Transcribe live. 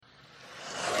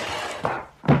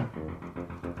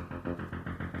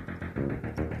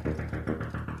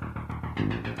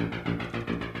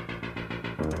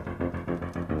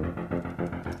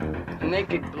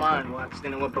naked blonde walks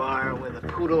into a bar with a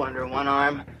poodle under one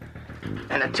arm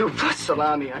and a 2-foot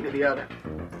salami under the other.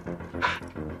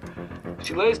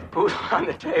 She lays the poodle on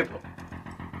the table.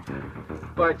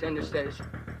 Bartender says,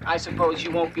 "I suppose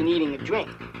you won't be needing a drink."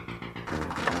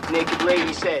 Naked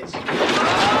lady says,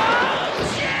 "Oh,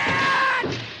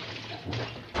 shit!"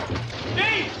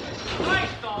 Steve!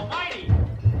 Christ almighty!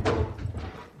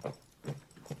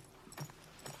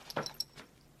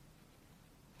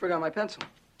 Forgot my pencil.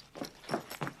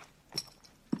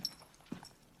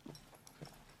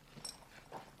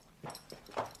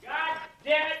 God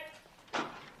damn it!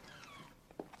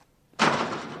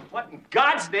 What in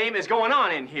God's name is going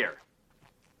on in here?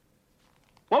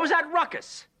 What was that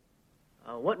ruckus?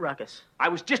 What ruckus? I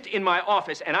was just in my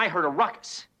office and I heard a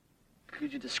ruckus.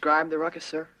 Could you describe the ruckus,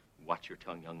 sir? Watch your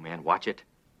tongue, young man. Watch it.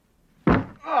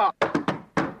 Oh.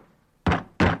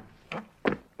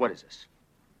 What is this?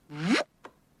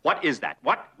 What is that?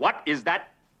 What is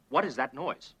that? What is that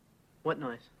noise? What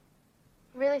noise?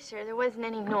 Really, sir, there wasn't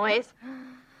any noise.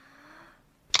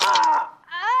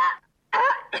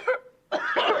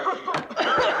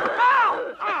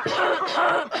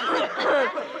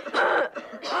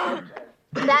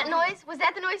 That noise? Was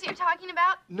that the noise you're talking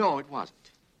about? No, it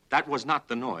wasn't. That was not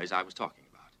the noise I was talking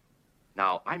about.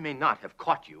 Now, I may not have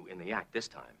caught you in the act this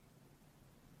time,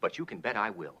 but you can bet I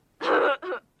will.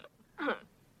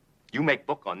 You make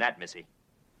book on that, Missy.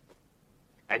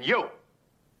 And you,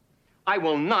 I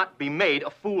will not be made a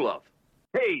fool of.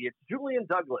 Hey, it's Julian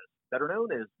Douglas, better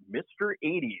known as Mr.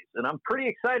 80s, and I'm pretty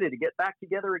excited to get back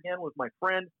together again with my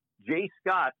friend Jay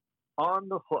Scott on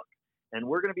The Hook. And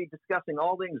we're going to be discussing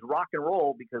all things rock and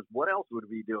roll, because what else would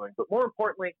we be doing? But more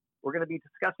importantly, we're going to be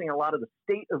discussing a lot of the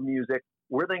state of music,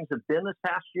 where things have been this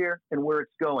past year and where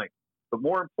it's going. But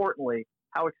more importantly,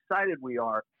 how excited we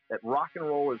are that rock and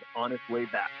roll is on its way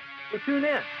back. So tune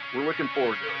in. We're looking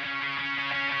forward to it.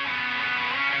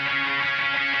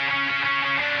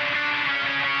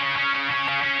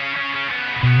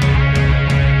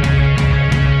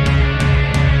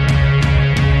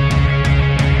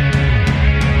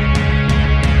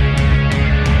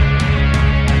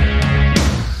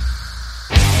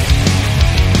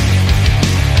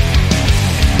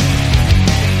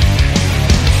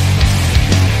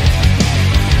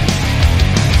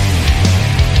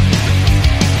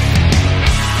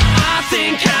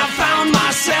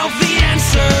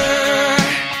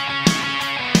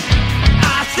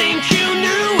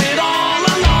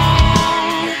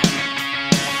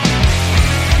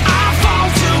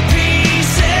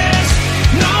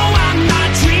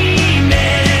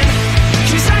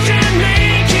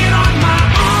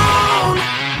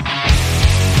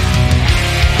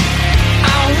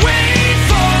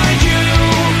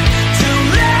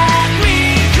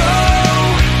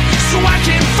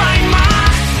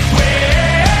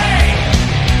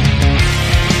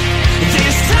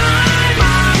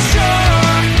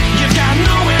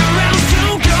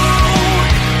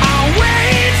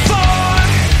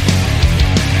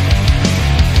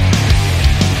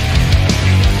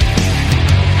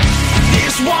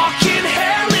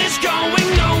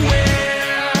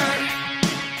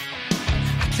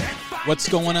 What's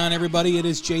going on, everybody? It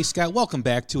is Jay Scott. Welcome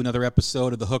back to another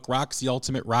episode of The Hook Rocks, the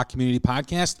ultimate rock community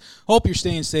podcast. Hope you're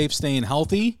staying safe, staying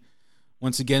healthy.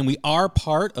 Once again, we are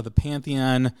part of the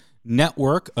Pantheon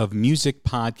network of music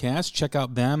podcasts. Check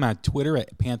out them on Twitter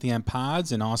at Pantheon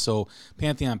Pods and also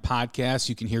Pantheon Podcasts.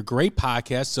 You can hear great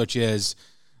podcasts such as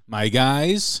my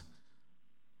guys,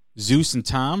 Zeus and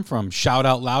Tom from Shout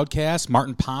Out Loudcast,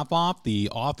 Martin Popoff, the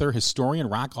author, historian,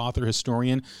 rock author,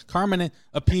 historian, Carmen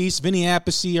Appice, Vinny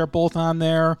Appice are both on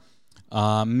there.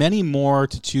 Many more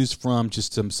to choose from,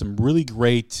 just some really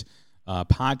great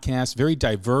podcasts, very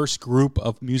diverse group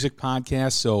of music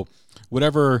podcasts. So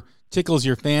whatever tickles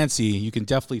your fancy, you can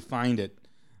definitely find it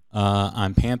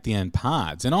on Pantheon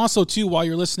Pods. And also, too, while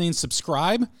you're listening,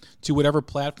 subscribe to whatever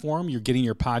platform you're getting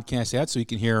your podcast at so you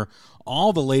can hear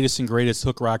all the latest and greatest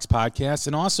Hook Rocks podcasts.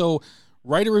 And also,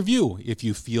 write a review if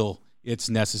you feel it's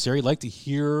necessary. I'd like to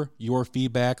hear your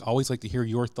feedback. Always like to hear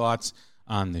your thoughts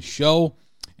on the show.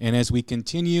 And as we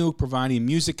continue providing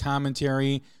music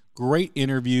commentary, great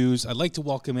interviews, I'd like to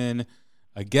welcome in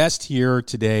a guest here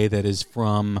today that is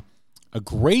from a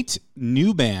great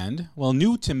new band, well,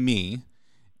 new to me,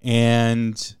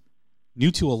 and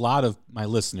new to a lot of my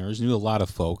listeners, new to a lot of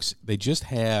folks. They just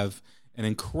have an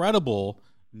incredible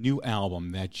new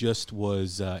album that just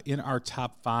was in our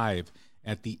top 5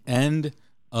 at the end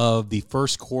of the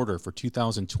first quarter for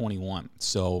 2021.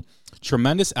 So,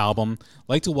 tremendous album. I'd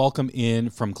like to welcome in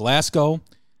from Glasgow,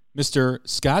 Mr.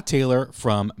 Scott Taylor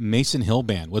from Mason Hill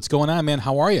Band. What's going on, man?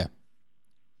 How are you?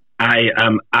 I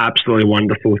am absolutely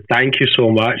wonderful. Thank you so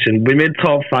much. And we made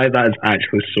top 5. That is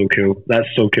actually so cool. That's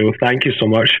so cool. Thank you so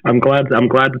much. I'm glad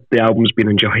the album's been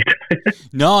enjoyed.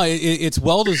 No, it's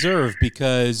well deserved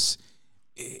because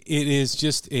it is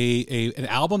just an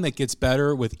album that gets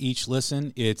better with each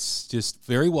listen. It's just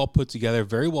very well put together,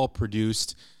 very well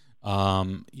produced.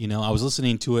 I was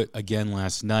listening to it again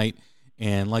last night,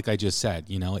 and like I just said,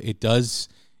 it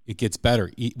gets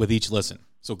better with each listen.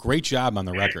 So great job on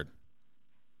the record.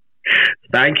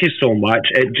 Thank you so much.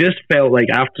 It just felt like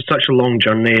after such a long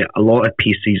journey, a lot of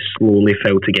pieces slowly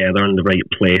fell together in the right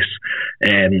place.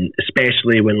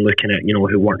 Especially when looking at,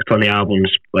 who worked on the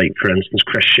albums, like for instance,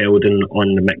 Chris Sheldon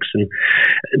on the mixing.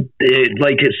 At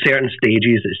certain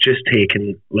stages, it's just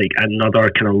taken like another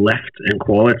kind of lift in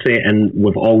quality. And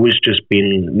we've always just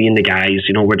been, me and the guys,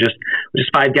 we're just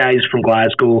 5 guys from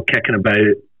Glasgow kicking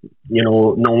about,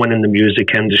 no one in the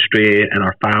music industry and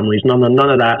our families, none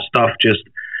of that stuff, just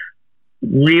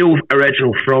real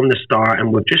original from the start,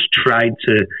 and we've just tried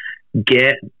to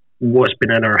get what's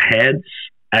been in our heads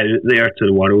out there to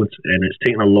the world, and it's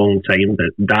taken a long time,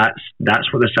 but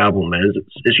that's what this album is.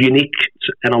 It's unique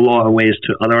in a lot of ways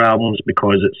to other albums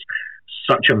because it's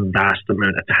such a vast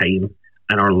amount of time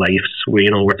in our lives. We're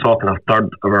talking a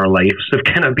third of our lives have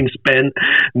kind of been spent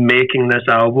making this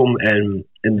album, and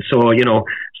so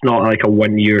it's not like a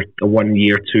 1 year,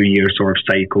 2 year sort of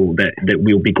cycle that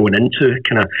we'll be going into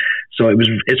kind of. So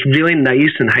it's really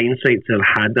nice in hindsight to have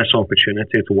had this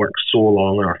opportunity to work so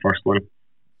long on our first one.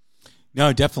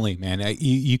 No, definitely, man.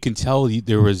 You can tell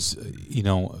there was,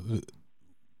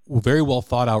 very well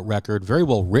thought out record, very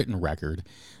well written record.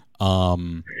 I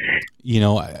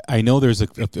know there's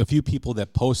a few people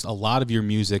that post a lot of your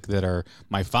music that are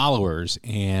my followers,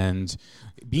 and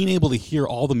being able to hear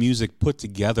all the music put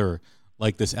together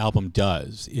like this album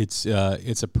does, it's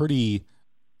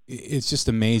just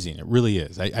amazing. It really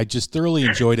is. I just thoroughly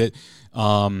enjoyed it.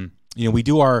 We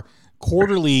do our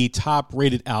quarterly top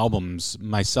rated albums,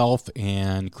 myself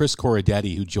and Chris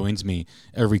Corradetti, who joins me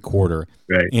every quarter.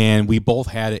 Right. And we both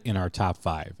had it in our top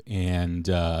 5, and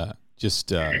great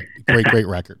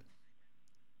record.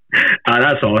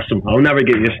 That's awesome. I'll never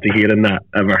get used to hearing that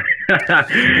ever.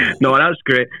 No, that's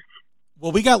great.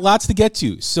 Well, we got lots to get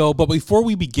to. But before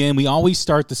we begin, we always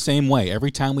start the same way.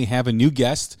 Every time we have a new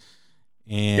guest,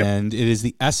 and It is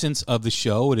the essence of the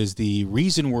show. It is the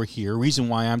reason we're here, reason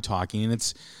why I'm talking, and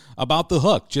it's about the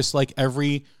hook. Just like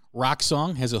every rock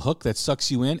song has a hook that sucks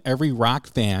you in, every rock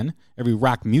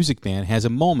music fan has a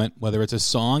moment, whether it's a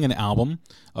song, an album,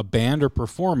 a band, or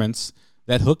performance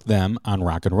that hooked them on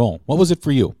rock and roll. What was it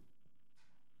for you?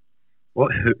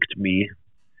 What hooked me?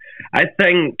 I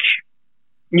think,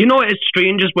 it's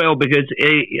strange as well because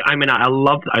I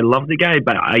love the guy,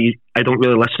 but I don't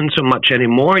really listen to much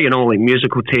anymore. Like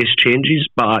musical taste changes.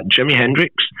 But Jimi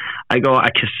Hendrix, I got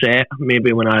a cassette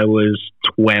maybe when I was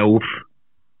 12,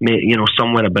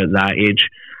 somewhere about that age.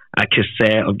 A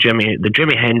cassette of the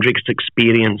Jimi Hendrix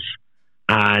Experience,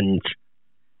 and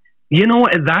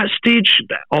at that stage,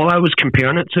 all I was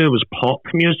comparing it to was pop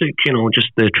music.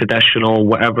 Just the traditional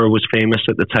whatever was famous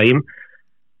at the time.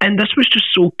 And this was just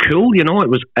so cool, it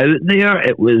was out there.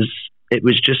 It was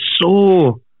just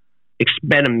so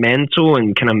experimental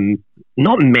and kind of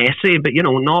not messy, but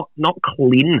not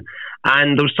clean.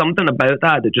 And there was something about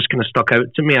that just kind of stuck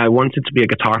out to me. I wanted to be a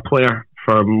guitar player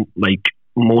for like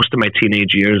most of my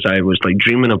teenage years. I was like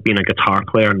dreaming of being a guitar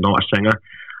player, not a singer.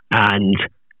 And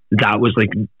that was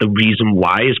like the reason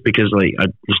why, is because like I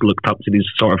just looked up to these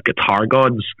sort of guitar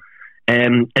gods.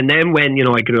 And then when,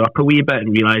 I grew up a wee bit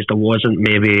and realised I wasn't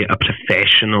maybe a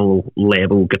professional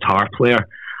level guitar player,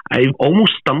 I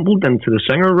almost stumbled into the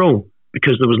singer role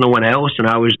because there was no one else and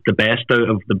I was the best out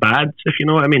of the bads, if you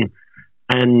know what I mean.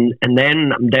 And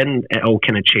then it all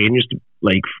kind of changed.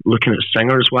 Like looking at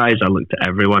singers wise, I looked at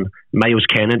everyone. Miles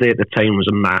Kennedy at the time was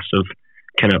a massive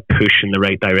kind of push in the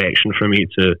right direction for me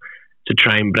to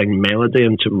try and bring melody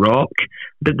into rock.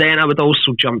 But then I would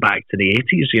also jump back to the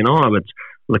 80s, I would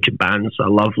look at bands I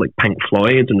love like Pink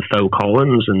Floyd and Phil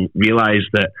Collins and realise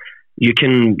that you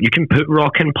can put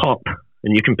rock in pop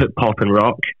and you can put pop in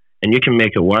rock and you can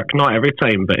make it work. Not every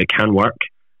time, but it can work.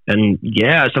 And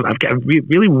yeah, so I've got a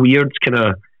really weird kind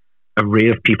of array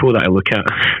of people that I look at.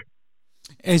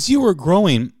 As you were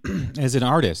growing as an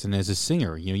artist and as a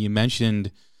singer, you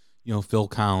mentioned, Phil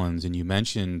Collins, and you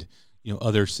mentioned,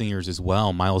 other singers as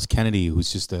well. Miles Kennedy,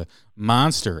 who's just a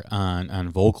monster on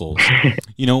vocals.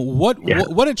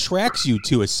 What attracts you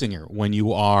to a singer when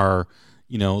you are,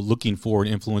 looking for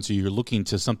an influencer, you're looking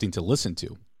to something to listen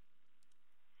to?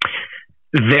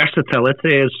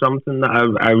 Versatility is something that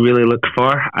I really look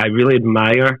for. I really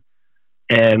admire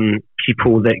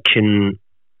people that can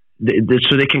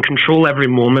so they can control every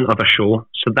moment of a show.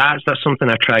 So that's something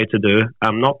I try to do.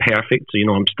 I'm not perfect, you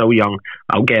know, I'm still young.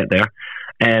 I'll get there.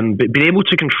 But being able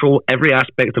to control every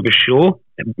aspect of a show,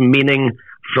 meaning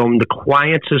from the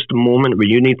quietest moment where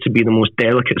you need to be the most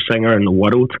delicate singer in the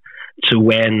world to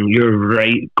when you're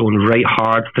going right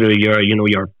hard through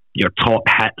your top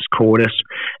hits chorus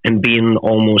and being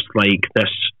almost like this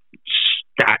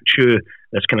statue,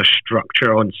 this kind of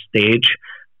structure on stage.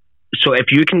 So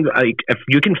if you can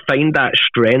find that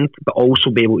strength, but also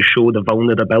be able to show the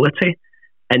vulnerability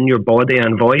in your body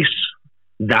and voice,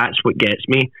 that's what gets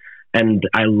me, and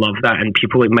I love that. And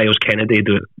people like Myles Kennedy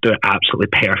do it absolutely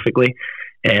perfectly.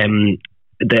 I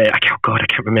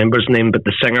can't remember his name, but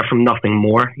the singer from Nothing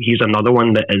More, he's another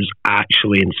one that is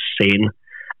actually insane.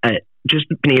 Just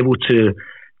being able to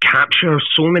capture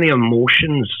so many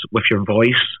emotions with your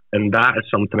voice, and that is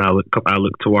something I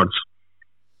look towards.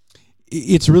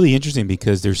 It's really interesting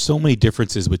because there's so many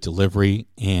differences with delivery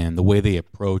and the way they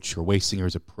approach, or way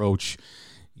singers approach,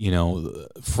 you know,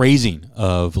 phrasing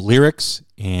of lyrics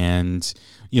and,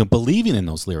 you know, believing in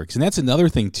those lyrics. And that's another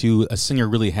thing too a singer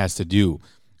really has to do,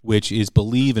 which is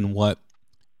believe in what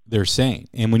they're saying.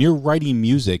 And when you're writing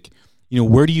music, you know,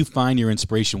 where do you find your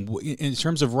inspiration? In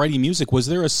terms of writing music, was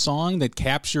there a song that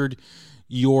captured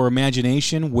your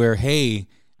imagination where, hey,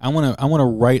 I want to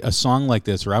write a song like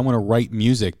this, or I want to write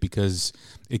music because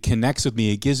it connects with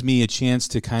me. It gives me a chance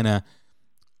to kind of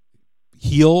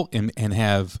heal and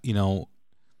have, you know,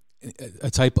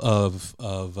 a type of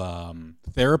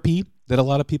therapy that a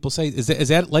lot of people say. Is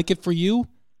that like it for you?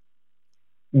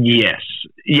 Yes,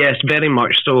 very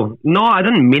much so. No, I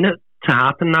didn't mean it to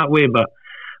happen that way, but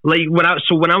like when I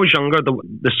was younger,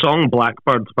 the song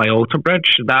Blackbird by Alter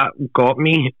Bridge, that got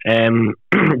me,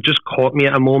 just caught me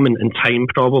at a moment in time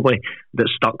probably that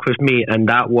stuck with me, and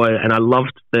I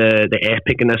loved the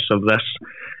epicness of this,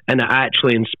 and it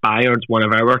actually inspired one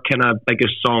of our kind of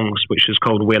biggest songs, which is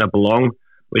called Where I Belong,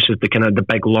 which is the kind of the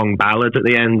big long ballad at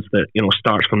the end that, you know,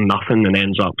 starts from nothing and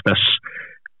ends up this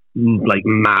like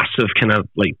massive kind of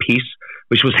like piece,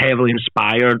 which was heavily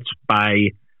inspired by,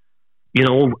 you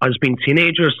know, us being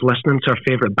teenagers listening to our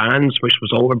favourite bands, which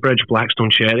was Alter Bridge, Black Stone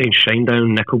Cherry,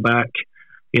 Shinedown, Nickelback,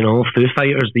 you know, Foo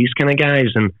Fighters, these kind of guys,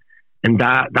 and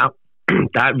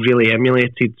that really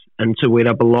emulated into Where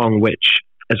I Belong, which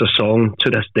is a song to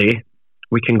this day.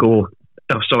 We can go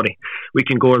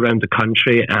around the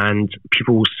country and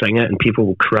people will sing it and people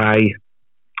will cry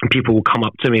and people will come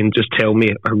up to me and just tell me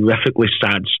horrifically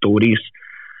sad stories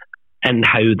and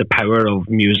how the power of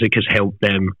music has helped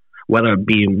them, whether it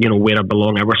be, you know, Where I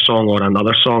Belong, our song, or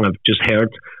another song. I've just heard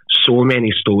so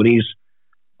many stories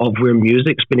of where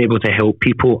music's been able to help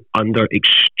people under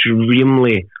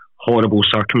extremely horrible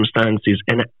circumstances,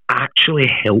 and it actually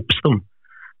helps them.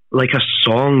 Like a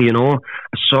song, you know,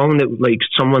 a song that like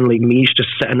someone like me is just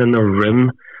sitting in their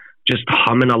room, just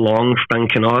humming along,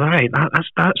 thinking, all right,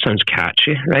 that sounds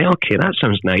catchy, right? Okay, that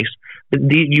sounds nice. But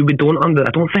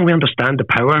I don't think we understand the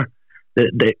power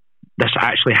that this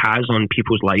actually has on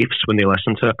people's lives when they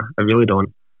listen to it. I really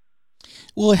don't.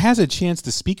 Well, it has a chance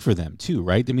to speak for them too,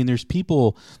 right? I mean, there's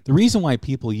people, the reason why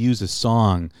people use a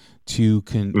song to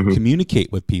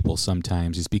communicate with people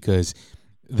sometimes is because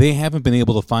they haven't been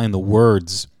able to find the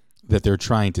words that they're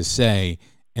trying to say,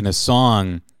 and a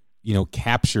song, you know,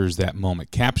 captures that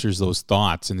moment, captures those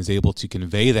thoughts, and is able to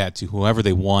convey that to whoever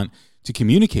they want to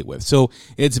communicate with. So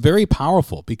it's very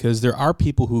powerful because there are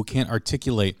people who can't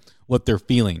articulate what they're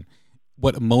feeling,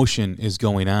 what emotion is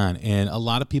going on, and a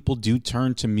lot of people do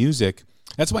turn to music.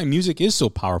 That's why music is so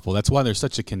powerful. That's why there's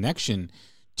such a connection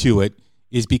to it,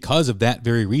 is because of that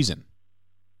very reason.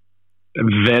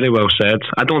 Very well said.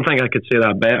 I don't think I could say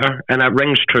that better, and that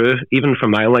rings true even for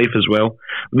my life as well.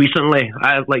 Recently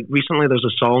there's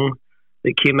a song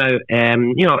that came out.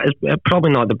 You know, it's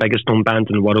probably not the biggest known band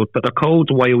in the world, but they're called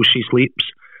While She Sleeps,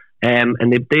 and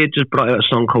they just brought out a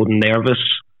song called Nervous,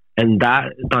 and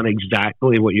that done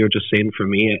exactly what you're just saying for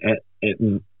me.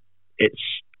 It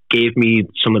gave me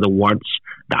some of the words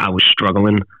that I was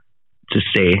struggling to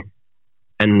say.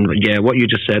 And yeah, what you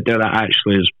just said there, that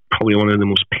actually is probably one of the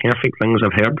most perfect things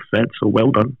I've heard said, so well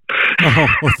done. Oh,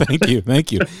 well,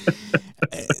 thank you.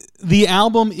 The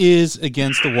album is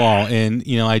Against the Wall, and,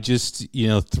 you know, I just, you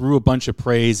know, threw a bunch of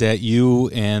praise at you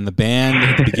and the band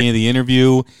at the beginning of the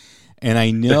interview, and I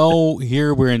know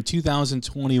here we're in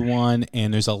 2021,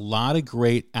 and there's a lot of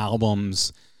great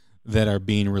albums that are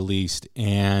being released,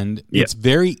 and it's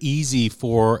very easy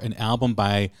for an album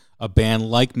by a band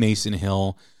like Mason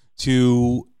Hill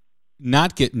to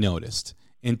not get noticed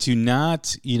and to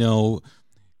not, you know,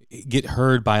 get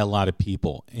heard by a lot of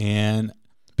people. And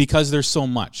because there's so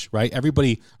much, right?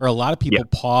 Everybody, or a lot of people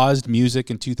paused music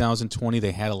in 2020.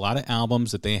 They had a lot of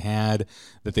albums that they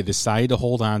decided to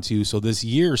hold on to. So this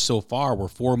year so far, we're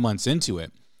 4 months into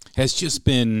it, has just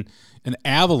been an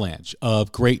avalanche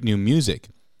of great new music.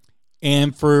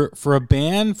 And for a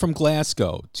band from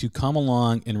Glasgow to come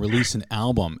along and release an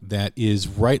album that is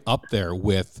right up there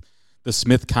with the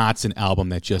Smith Kotzen album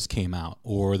that just came out,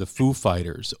 or the Foo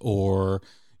Fighters, or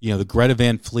the Greta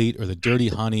Van Fleet, or the Dirty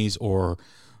Honeys, or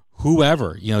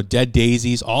whoever, Dead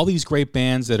Daisies, all these great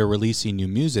bands that are releasing new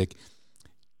music,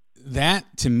 that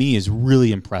to me is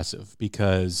really impressive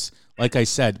because, like I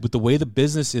said, with the way the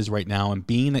business is right now and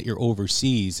being that you're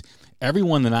overseas,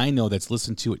 everyone that I know that's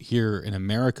listened to it here in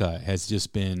America has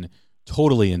just been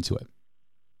totally into it.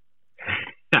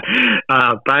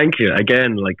 Thank you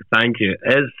again. Thank you.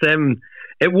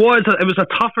 It was a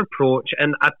tough approach,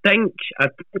 and I think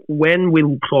when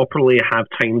we properly have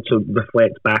time to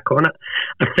reflect back on it,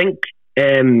 I think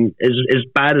as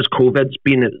bad as COVID's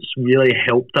been, it's really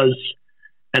helped us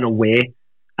in a way.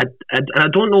 I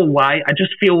don't know why. I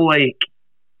just feel like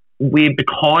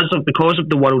because of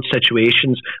the world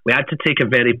situations, we had to take a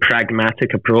very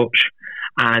pragmatic approach,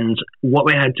 and what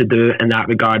we had to do in that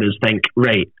regard is think,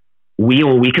 right,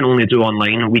 we can only do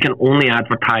online. We can only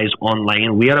advertise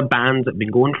online. We are a band that have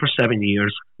been going for 7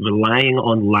 years, relying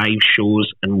on live shows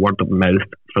and word of mouth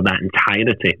for that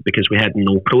entirety because we had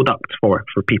no product for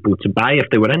people to buy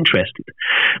if they were interested.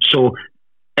 So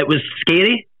it was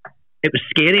scary. It was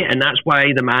scary, and that's why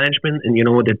the management and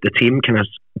the team kind of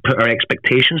put our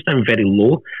expectations down very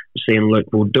low, saying, look,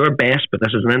 we'll do our best, but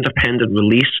this is an independent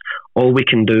release. All we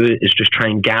can do is just try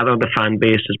and gather the fan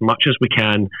base as much as we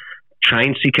can, try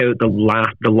and seek out the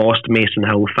lost Mason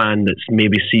Hill fan that's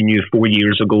maybe seen you 4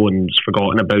 years ago and has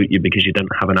forgotten about you because you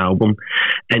didn't have an album,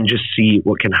 and just see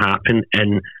what can happen.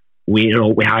 And we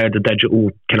hired a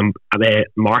digital kind of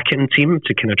marketing team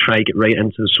to kind of try to get right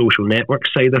into the social network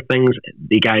side of things.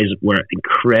 The guys were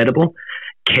incredible,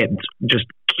 kept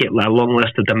a long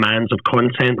list of demands of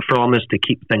content from us to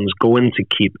keep things going, to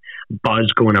keep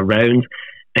buzz going around.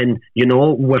 And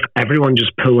with everyone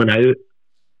just pulling out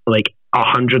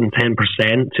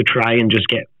 110% to try and just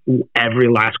get every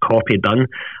last copy done,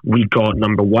 we got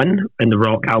number 1 in the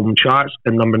rock album charts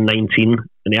and number 19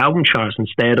 in the album charts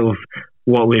instead of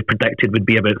what we predicted would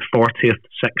be about 40th,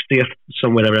 60th,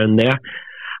 somewhere around there.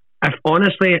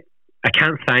 Honestly, I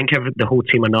can't thank the whole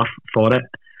team enough for it.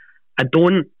 I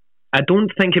don't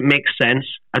think it makes sense.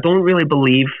 I don't really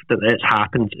believe that it's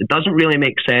happened. It doesn't really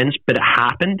make sense, but it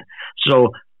happened.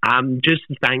 So I'm just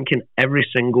thanking every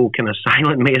single kind of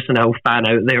silent Mason Hill fan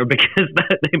out there because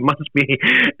they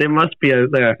must be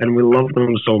out there, and we love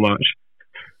them so much.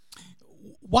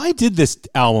 Why did this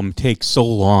album take so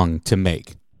long to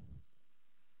make?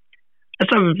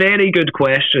 That's a very good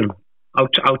question. I'll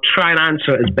try and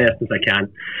answer it as best as I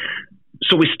can.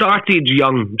 So we started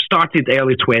young,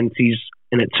 early 20s,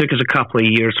 and it took us a couple of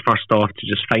years first off to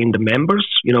just find the members.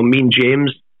 Me and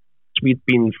James, we'd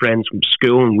been friends from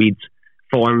school, and we'd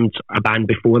formed a band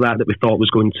before that we thought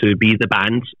was going to be the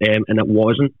band, and it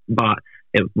wasn't, but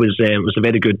it was a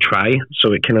very good try.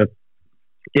 So it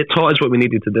taught us what we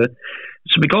needed to do.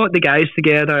 So we got the guys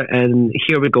together, and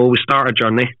here we go. We start our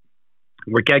journey.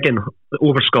 We're gigging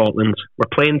over Scotland. We're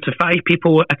playing to 5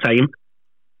 people at a time,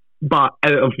 but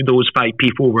out of those 5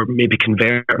 people, we're maybe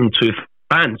converting to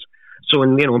fans. So,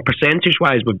 in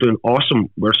percentage-wise, we're doing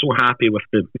awesome. We're so happy with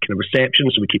the kind of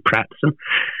reception, so we keep practicing.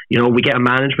 We get a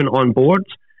management on board,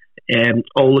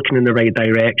 all looking in the right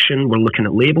direction. We're looking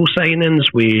at label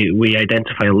signings. We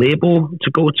identify a label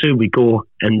to go to. We go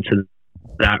into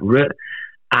that route,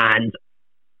 and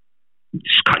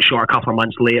just cut short a couple of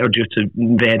months later due to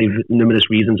very numerous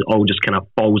reasons. It all just kind of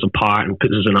falls apart and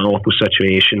puts us in an awful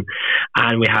situation,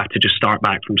 and we have to just start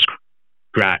back from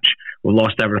scratch. We've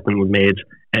lost everything we've made,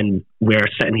 and we're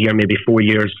sitting here maybe 4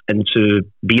 years into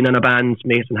being in a band,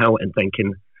 Mason Hill, and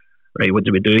thinking, right, what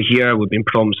do we do here? We've been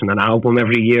promising an album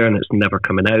every year and it's never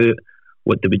coming out.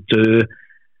 What do we do?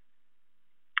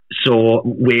 So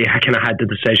we kind of had the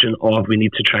decision of we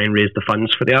need to try and raise the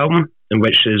funds for the album, and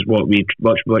which is what we've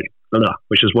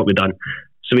done.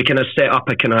 So we kind of set up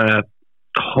a kind of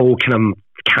whole kind of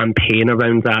campaign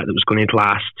around that was going to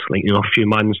last a few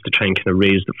months to try and kind of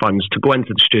raise the funds to go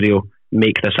into the studio,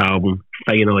 make this album.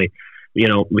 Finally,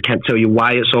 we can't tell you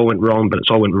why it's all went wrong, but it's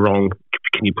all went wrong.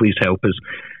 Can you please help us?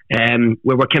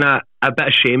 We were kind of a bit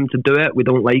ashamed to do it. We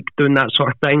don't like doing that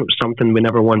sort of thing. It was something we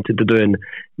never wanted to do, and it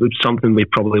was something we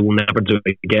probably will never do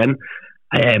again.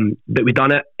 But we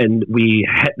done it, and we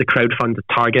hit the crowdfunded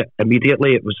target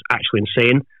immediately. It was actually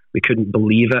insane. We couldn't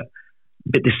believe it.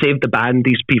 but they saved the band,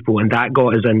 these people, and that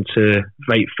got us into,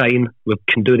 right, fine, we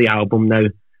can do the album now,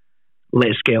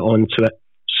 let's get on to it.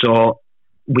 So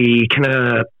we kind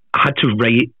of had to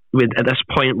write. At this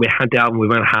point, we had the album, we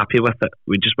weren't happy with it.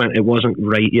 We just went, it wasn't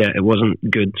right yet, it wasn't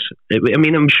good.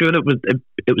 I'm sure it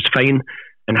was fine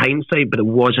in hindsight, but it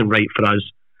wasn't right for us.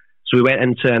 So we went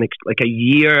into a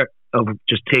year of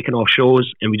just taking off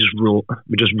shows, and we just wrote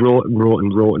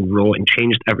and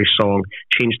changed every song,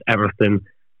 changed everything,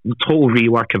 total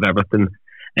rework of everything,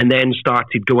 and then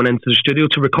started going into the studio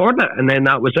to record it. And then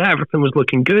that was it, everything was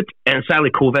looking good, and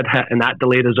sadly COVID hit, and that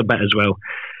delayed us a bit as well.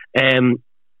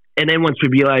 And then once we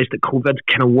realised that COVID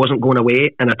kind of wasn't going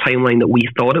away in a timeline that we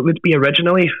thought it would be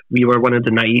originally, we were one of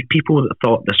the naive people that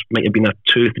thought this might have been a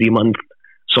 2-3 month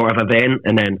sort of event,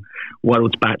 and then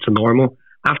world's back to normal.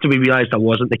 After we realised that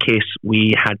wasn't the case,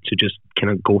 we had to just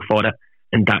kind of go for it,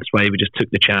 and that's why we just took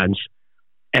the chance.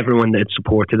 Everyone that had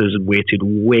supported us had waited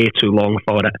way too long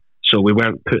for it, so we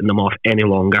weren't putting them off any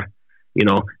longer. You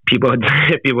know, people had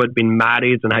been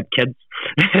married and had kids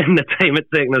in the time it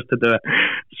taken us to do it.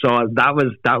 So that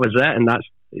was it, and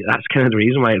that's kind of the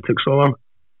reason why it took so long.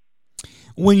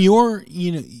 When you're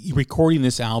recording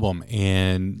this album,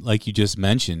 and like you just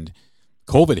mentioned,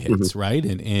 COVID hits, right?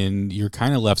 And you're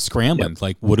kind of left scrambling. Yep.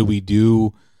 Like, what do we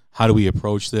do? How do we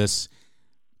approach this?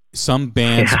 Some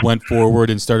bands went forward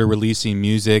and started releasing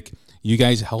music. You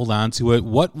guys held on to it.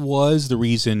 What was the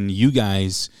reason you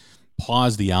guys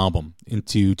paused the album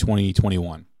into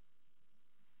 2021?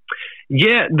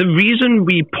 Yeah, the reason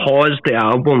we paused the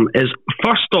album is,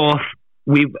 first off,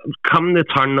 we've come the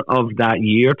turn of that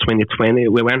year, 2020.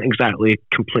 We weren't exactly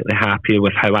completely happy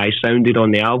with how I sounded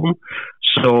on the album.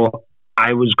 So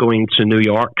I was going to New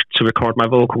York to record my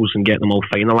vocals and get them all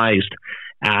finalised.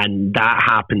 And that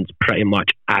happened pretty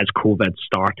much as COVID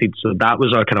started. So that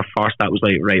was our kind of first, that was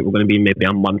like, right, we're going to be maybe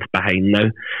a month behind now.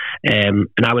 And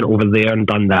I went over there and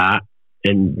done that,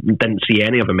 and didn't see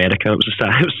any of America. It was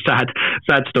a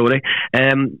sad story.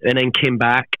 And then came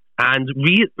back. And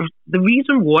the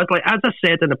reason was, like, as I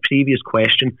said in a previous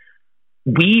question,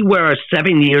 we were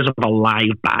 7 years of a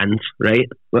live band, right?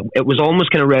 It was almost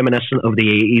kind of reminiscent of the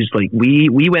 80s. Like, we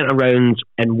went around,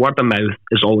 and word of mouth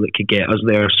is all that could get us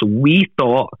there. So we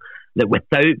thought that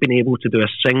without being able to do a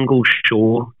single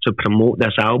show to promote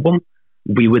this album,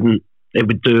 it would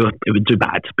do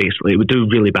bad, basically. It would do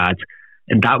really bad.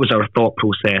 And that was our thought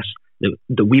process,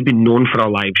 that we've been known for our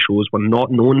live shows. We're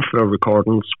not known for our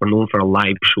recordings. We're known for our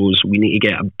live shows. We need to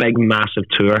get a big, massive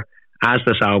tour as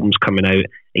this album's coming out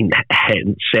and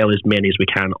sell as many as we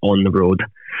can on the road.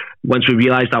 Once we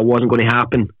realised that wasn't going to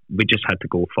happen, we just had to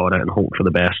go for it and hope for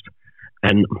the best.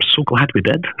 And I'm so glad we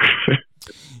did.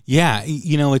 Yeah,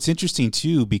 it's interesting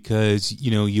too, because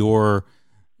the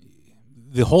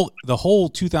whole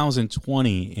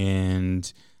 2020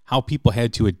 and how people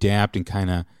had to adapt and kind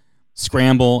of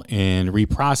scramble and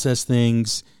reprocess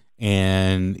things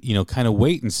and kind of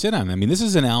wait and sit on it. I mean, this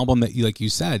is an album that, like you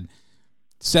said,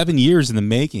 7 years in the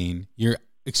making. You're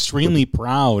extremely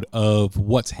proud of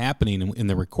what's happening in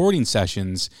the recording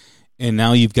sessions, and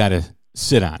now you've got to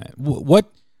sit on it. What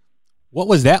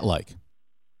was that like?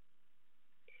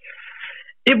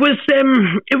 It was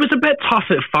a bit tough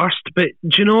at first, but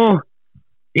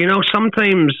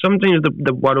sometimes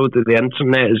the world of the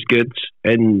internet is good,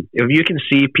 and if you can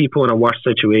see people in a worse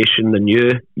situation than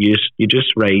you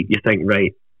just write. You think,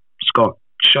 right, Scott,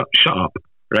 shut up.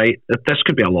 Right, this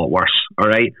could be a lot worse. All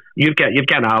right, you've got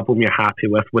an album you're happy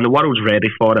with. When the world's ready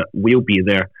for it, we'll be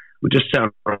there. We just sit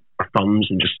on our thumbs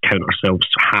and just count ourselves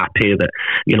happy that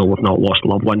we've not lost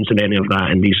loved ones in any of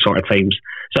that in these sort of times.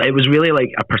 So it was really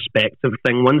like a perspective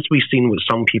thing. Once we've seen what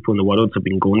some people in the world have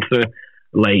been going through,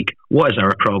 like, what is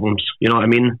our problems? You know what I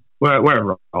mean? We're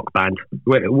a rock band.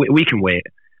 We can wait.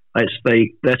 It's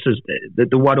like, this is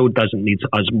the world doesn't need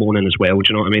us moaning as well. Do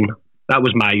you know what I mean? That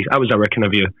was our kind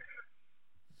of view.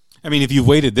 I mean, if you've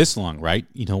waited this long, right?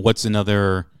 What's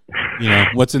another year?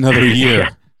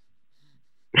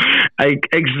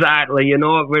 Exactly.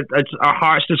 Our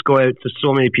hearts just go out to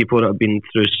so many people that have been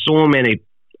through so many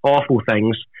awful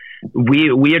things.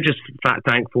 We are just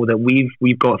thankful that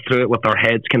we've got through it with our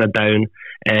heads kind of down,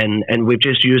 and we've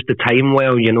just used the time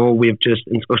well.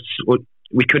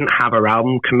 We couldn't have our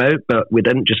album come out, but we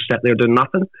didn't just sit there doing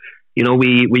nothing.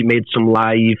 We made some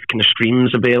live kind of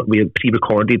streams available. We had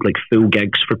pre-recorded like full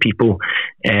gigs for people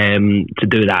to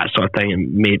do that sort of thing,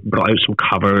 and brought out some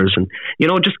covers, and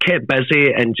just kept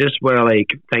busy, and just were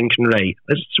like thinking, right,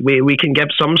 we can give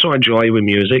some sort of joy with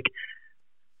music.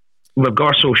 We've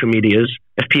got social medias.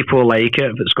 If people like it,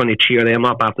 if it's going to cheer them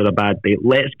up after a bad day,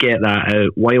 let's get that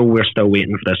out while we're still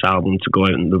waiting for this album to go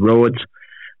out on the road.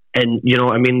 And you know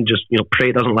what I mean? Just, you know, pray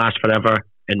it doesn't last forever.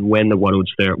 And when the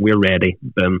world's there, we're ready.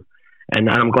 Boom. And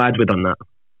I'm glad we've done that.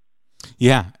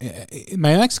 Yeah.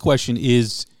 My next question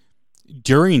is,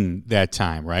 during that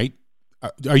time, right?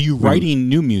 Are you writing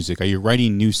new music? Are you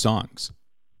writing new songs?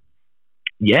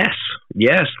 Yes.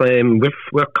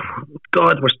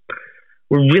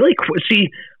 We're really, see,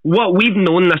 what we've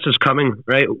known this is coming,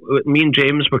 right? Me and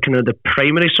James were kind of the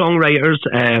primary songwriters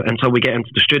until we get into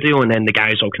the studio, and then the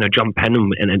guys all kind of jump in,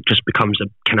 and it just becomes a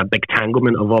kind of big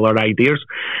tanglement of all our ideas.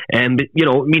 And, you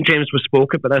know, me and James, we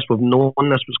spoke about this. We've known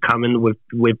this was coming.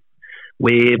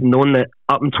 We've known that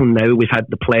up until now we've had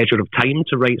the pleasure of time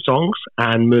to write songs,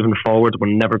 and moving forward, we're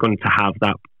never going to have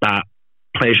that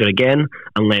pleasure again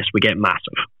unless we get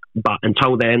massive. But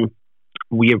until then,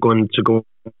 we are going to go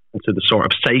into the sort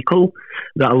of cycle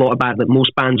that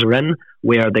most bands are in,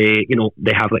 where they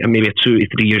have like maybe a 2 to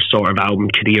 3 year sort of album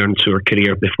career and tour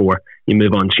career before you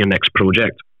move on to your next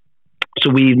project. So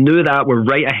we knew that we're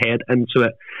right ahead into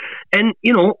it, and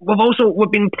you know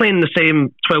we've been playing the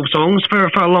same 12 songs for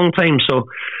a long time. So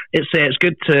it's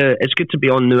good to be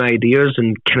on new ideas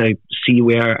and kind of see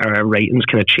where our writing's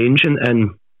kind of changing. And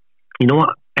you know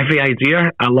what, every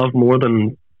idea I love more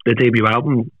than the debut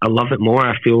album. I love it more.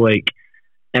 I feel like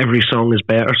every song is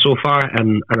better so far,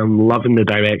 and I'm loving the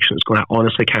direction it's going. I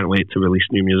honestly can't wait to release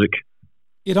new music.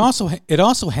 It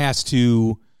also has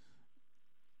to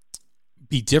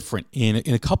be different in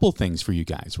a couple of things for you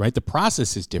guys, right? The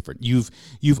process is different.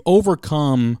 You've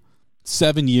overcome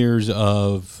 7 years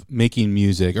of making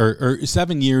music, or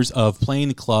 7 years of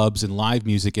playing clubs and live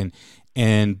music, and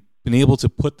been able to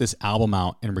put this album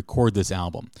out and record this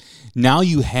album. Now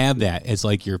you have that as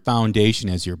like your foundation,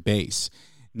 as your base.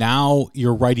 Now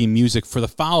you're writing music for the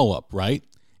follow-up, right?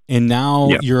 And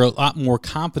now you're a lot more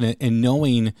confident in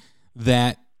knowing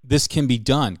that this can be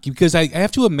done. Because I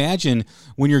have to imagine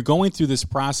when you're going through this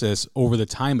process over the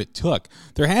time it took,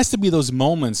 there has to be those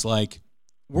moments like,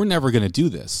 we're never going to do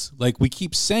this. Like, we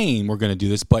keep saying we're going to do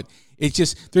this, but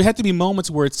there have to be moments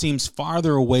where it seems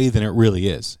farther away than it really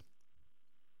is.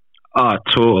 Oh,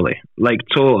 totally. Like,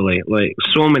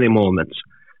 so many moments.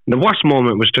 The worst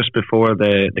moment was just before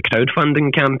the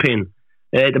crowdfunding campaign.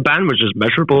 The band was just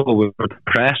miserable. We were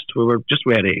depressed. We were just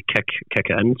ready to kick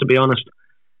it in, to be honest.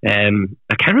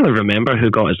 I can't really remember who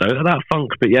got us out of that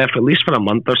funk, but yeah, for at least for a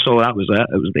month or so, that was it.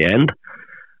 It was the end.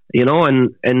 You know,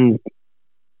 and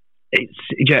it's,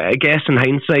 yeah, I guess in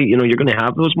hindsight, you know, you're going to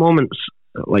have those moments,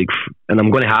 like, and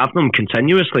I'm going to have them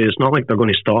continuously. It's not like they're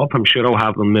going to stop. I'm sure I'll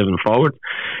have them moving forward.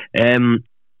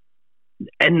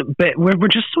 But we're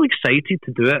just so excited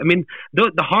to do it. I mean,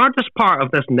 the hardest part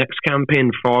of this next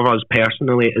campaign for us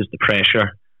personally is the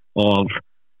pressure of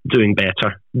doing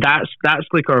better. That's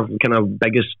like our kind of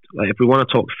biggest, like, if we want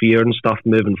to talk fear and stuff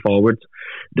moving forward,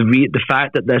 the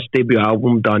fact that this debut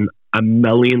album done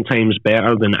 1,000,000 times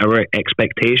better than our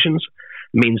expectations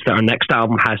means that our next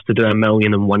album has to do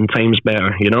 1,000,001 times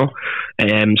better, you know?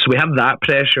 So we have that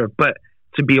pressure. But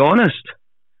to be honest,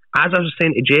 as I was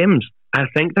saying to James, I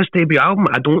think this debut album,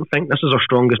 I don't think this is our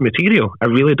strongest material. I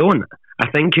really don't. I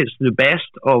think it's the best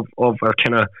of our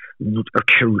kind of,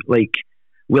 like,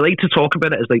 we like to talk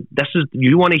about it as like, this is,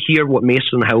 you want to hear what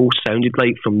Mason Hill sounded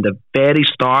like from the very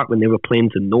start when they were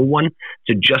playing to no one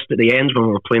to just at the end when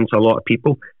we were playing to a lot of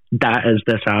people. That is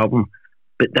this album.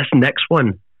 But this next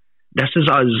one, this is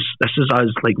us.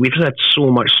 Like, we've had so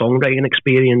much songwriting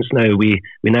experience now. We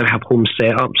now have home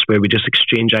setups where we just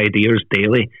exchange ideas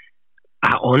daily.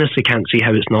 I honestly can't see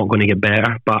how it's not going to get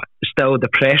better, but still, the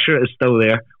pressure is still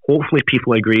there. Hopefully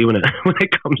people agree when it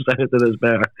comes out that it's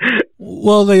better.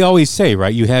 Well, they always say,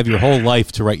 right, you have your whole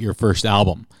life to write your first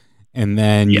album, and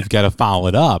then you've got to follow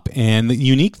it up. And the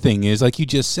unique thing is, like you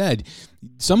just said,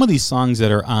 some of these songs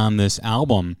that are on this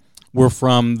album were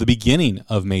from the beginning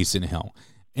of Mason Hill.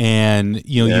 And,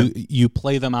 you know, you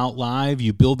play them out live,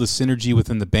 you build the synergy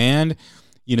within the band,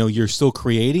 you know, you're still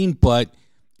creating, but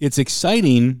it's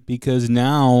exciting because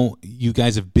now you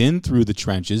guys have been through the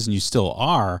trenches, and you still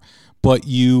are, but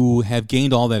you have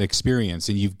gained all that experience,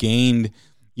 and you've gained,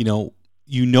 you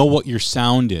know what your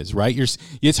sound is, right?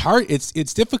 It's hard.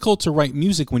 It's difficult to write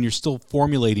music when you're still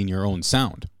formulating your own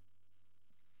sound.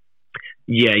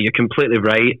 Yeah, you're completely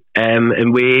right. And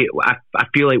I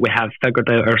feel like we have figured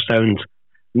out our sound,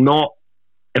 not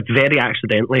very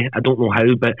accidentally. I don't know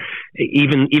how, but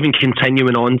even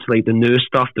continuing on to like the new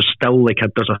stuff, there's still like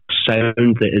there's a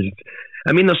sound that is.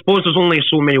 I mean, I suppose there's only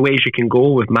so many ways you can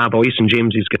go with my voice and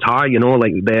James's guitar. You know,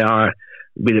 like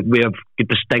we have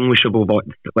distinguishable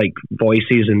like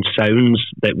voices and sounds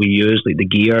that we use. Like the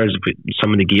gears,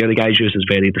 some of the gear the guys use is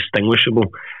very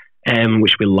distinguishable,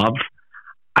 which we love.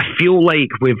 I feel like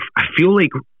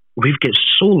we've got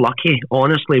so lucky,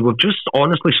 honestly. We've just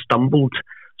honestly stumbled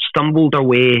our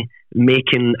way,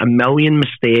 making a million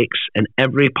mistakes in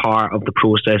every part of the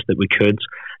process that we could,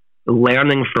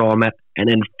 learning from it, and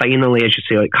then finally, as you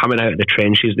say, like coming out of the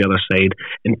trenches the other side,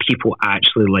 and people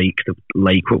actually like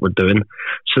what we're doing.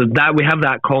 So that we have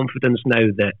that confidence now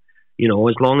that, you know,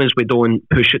 as long as we don't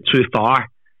push it too far,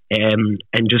 and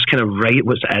just kind of write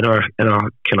what's in our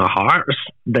kind of hearts,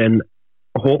 then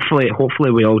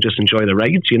hopefully we all just enjoy the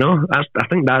rides. You know, I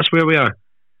think that's where we are.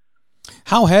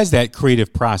 How has that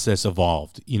creative process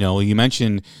evolved? You know, you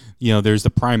mentioned, you know, there's the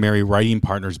primary writing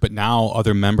partners, but now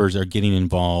other members are getting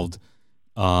involved.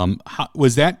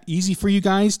 Was that easy for you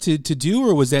guys to do,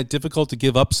 or was that difficult to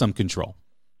give up some control?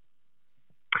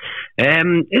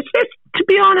 It's to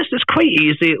be honest, it's quite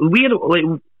easy.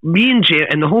 Me and Jay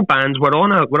and the whole band, we're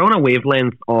on a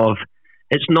wavelength of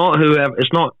it's not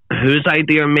whose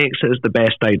idea makes it is the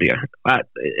best idea.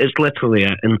 It's literally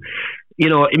it. And you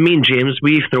know, me and James,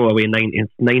 we throw away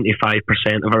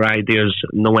 95% of our ideas.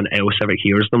 No one else ever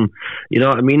hears them. You know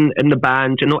what I mean? In the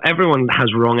band, you know, everyone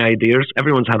has wrong ideas.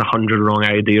 Everyone's had 100 wrong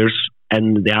ideas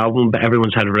in the album, but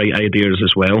everyone's had right ideas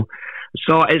as well.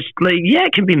 So it's like, yeah,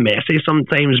 it can be messy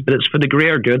sometimes, but it's for the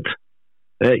greater good.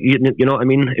 You know what I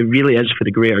mean? It really is for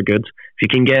the greater good. If you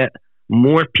can get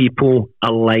more people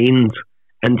aligned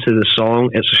into the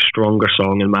song, it's a stronger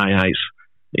song in my eyes.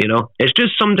 You know, it's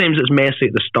just sometimes it's messy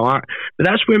at the start, but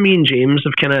that's where me and James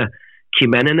have kind of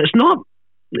came in, and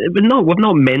we've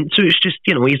not meant to. It's just,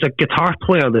 you know, he's a guitar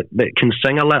player that can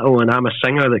sing a little, and I'm a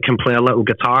singer that can play a little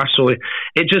guitar, so it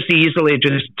just easily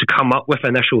just to come up with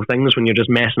initial things when you're just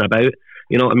messing about,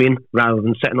 you know what I mean, rather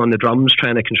than sitting on the drums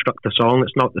trying to construct a song.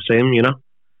 It's not the same, you know.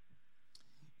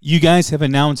 You guys have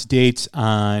announced dates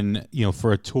on, you know,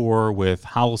 for a tour with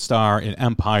Howlstar and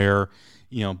Empire,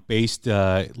 you know, based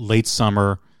late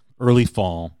summer, early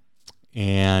fall,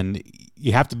 and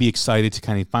you have to be excited to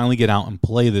kind of finally get out and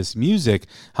play this music.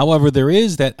 However, there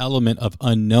is that element of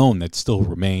unknown that still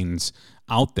remains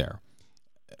out there.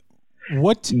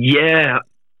 What do you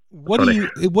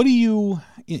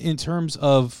in terms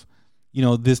of, you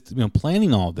know, this, you know,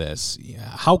 planning all this,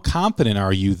 how confident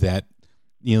are you that,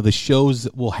 you know, the shows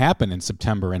will happen in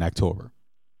September and October?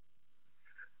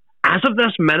 As of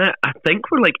this minute, I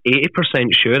think we're like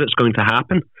 80% sure it's going to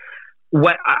happen.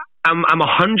 I'm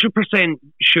 100%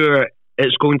 sure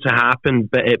it's going to happen,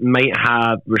 but it might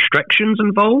have restrictions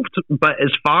involved. But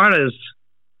as far as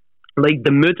like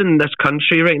the mood in this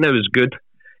country right now is good.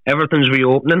 Everything's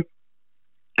reopening.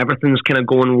 Everything's kind of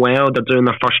going well. They're doing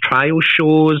their first trial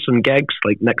shows and gigs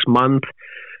like next month.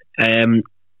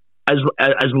 As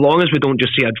long as we don't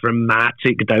just see a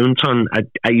dramatic downturn,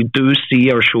 I do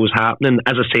see our shows happening.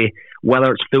 As I say,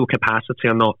 whether it's full capacity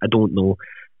or not, I don't know.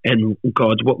 And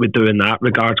God, what we do in that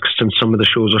regard, since some of the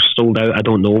shows are sold out, I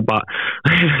don't know, but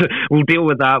we'll deal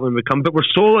with that when we come. But we're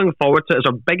so looking forward to it. It's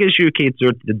our biggest UK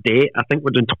tour to date. I think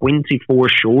we're doing 24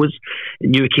 shows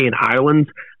in UK and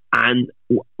Ireland, and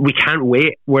we can't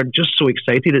wait. We're just so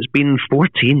excited. It's been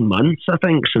 14 months, I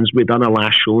think, since we've done our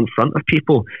last show in front of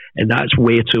people, and that's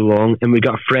way too long. And we've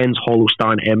got our friends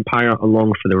Howlstar and Empire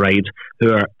along for the ride,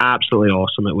 who are absolutely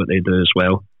awesome at what they do as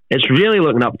well. It's really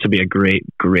looking up to be a great,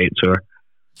 great tour.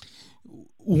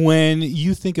 When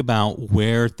you think about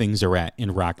where things are at in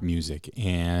rock music,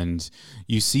 and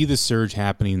you see the surge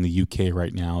happening in the UK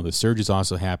right now, the surge is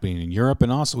also happening in Europe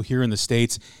and also here in the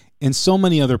States and so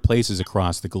many other places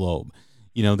across the globe.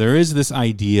 You know, there is this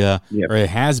idea, or it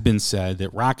has been said,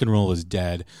 that rock and roll is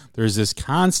dead. There's this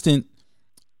constant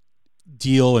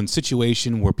deal and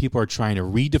situation where people are trying to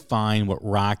redefine what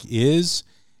rock is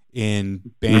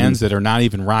in bands that are not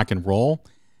even rock and roll.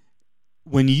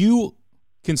 When you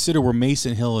consider where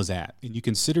Mason Hill is at, and you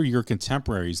consider your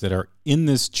contemporaries that are in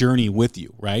this journey with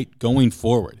you, right, going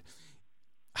forward,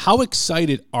 how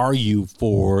excited are you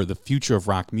for the future of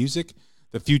rock music,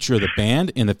 the future of the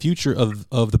band, and the future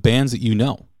of the bands that you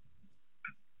know?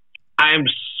 I'm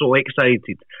so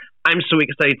excited. I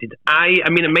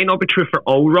mean, it may not be true for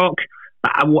all rock,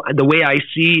 but the way I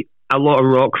see a lot of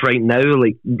rock right now,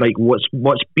 like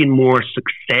what's been more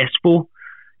successful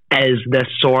is this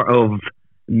sort of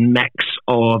mix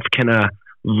of kind of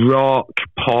rock,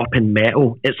 pop, and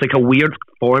metal. It's like a weird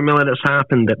formula that's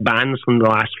happened that bands from the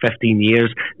last 15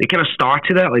 years, they kind of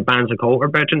started it, like bands like Alter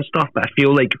Bridge and stuff, but I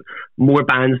feel like more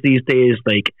bands these days,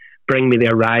 like Bring Me the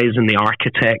Horizon, The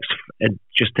Architects,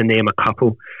 just to name a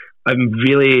couple. I'm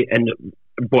really, and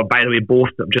by the way, both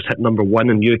have just hit number one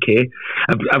in UK.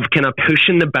 I've kind of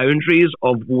pushing the boundaries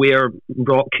of where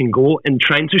rock can go and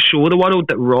trying to show the world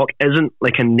that rock isn't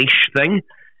like a niche thing,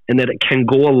 and that it can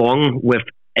go along with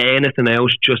anything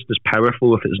else just as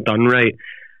powerful if it's done right.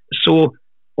 So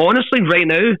honestly, right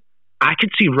now, I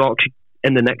could see rock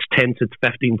in the next 10 to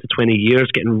 15 to 20 years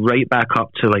getting right back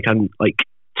up to like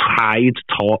tied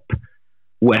top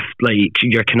with like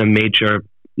your kind of major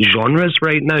genres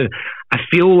right now. I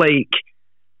feel like,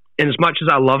 in as much as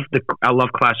I love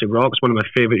classic rock, it's one of my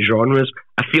favorite genres.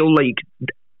 I feel like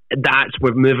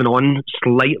we're moving on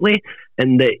slightly,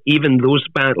 and that even those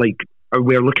bands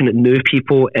we're looking at new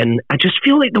people, and I just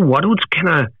feel like the world's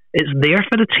it's there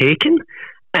for the taking,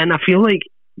 and I feel like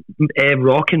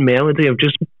rock and melody have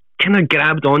just kind of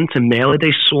grabbed onto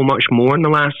melody so much more in the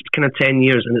last kind of 10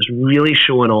 years, and it's really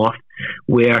showing off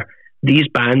where these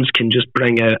bands can just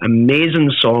bring out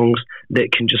amazing songs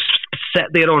that can just sit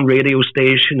there on radio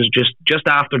stations just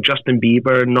after Justin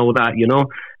Bieber and all that,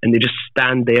 and they just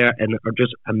stand there and are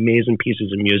just amazing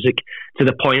pieces of music to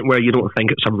the point where you don't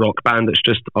think it's a rock band. It's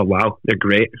just, oh wow, they're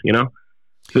great,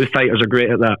 Foo Fighters are great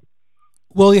at that.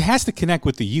 Well, it has to connect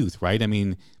with the youth, right? I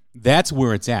mean, that's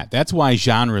where it's at. That's why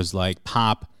genres like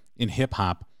pop and hip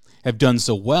hop have done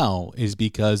so well, is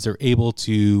because they're able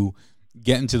to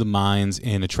get into the minds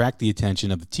and attract the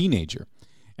attention of the teenager.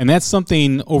 And that's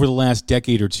something over the last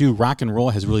decade or two rock and roll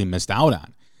has really missed out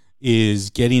on, is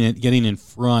getting in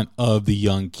front of the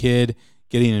young kid,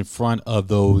 getting in front of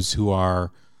those who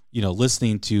are,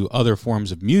 listening to other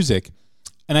forms of music.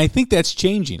 And I think that's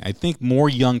changing. I think more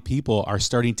young people are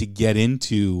starting to get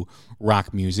into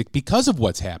rock music because of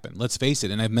what's happened. Let's face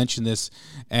it, and I've mentioned this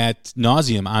ad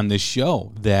nauseum on this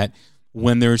show, that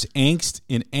when there's angst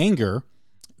and anger,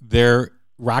 their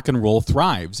rock and roll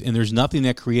thrives. And there's nothing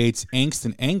that creates angst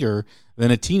and anger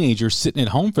than a teenager sitting at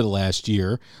home for the last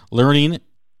year, learning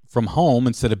from home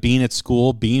instead of being at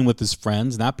school, being with his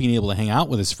friends, not being able to hang out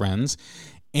with his friends.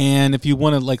 And if you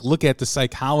want to look at the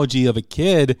psychology of a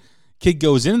kid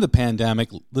goes into the pandemic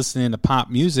listening to pop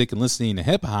music and listening to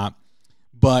hip hop,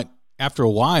 but after a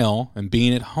while and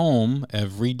being at home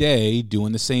every day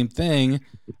doing the same thing,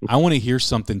 I want to hear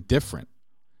something different.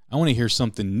 I want to hear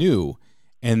something new.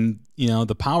 And,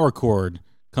 the power cord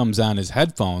comes on his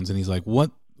headphones and he's like, what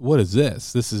is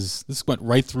this? This went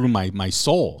right through my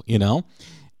soul,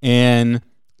 And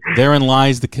therein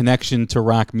lies the connection to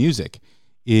rock music,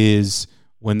 is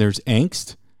when there's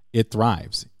angst, it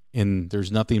thrives. And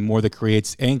there's nothing more that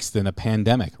creates angst than a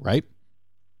pandemic, right?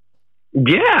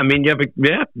 Yeah, I mean,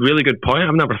 really good point.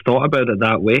 I've never thought about it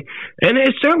that way. And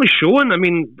it's certainly showing. I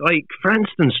mean, for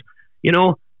instance,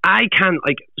 I can't,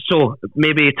 so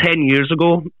maybe 10 years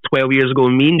ago, 12 years ago,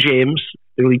 me and James,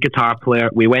 the lead guitar player,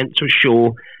 we went to a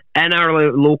show in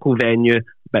our local venue,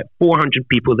 about 400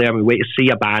 people there, and we went to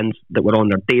see a band that were on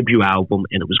their debut album,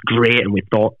 and it was great, and we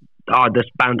thought, this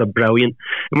band are brilliant.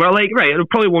 And we're like, right, it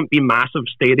probably won't be massive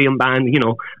stadium band,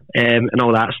 and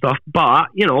all that stuff. But,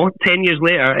 10 years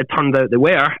later, it turned out they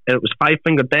were, and it was Five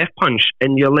Finger Death Punch.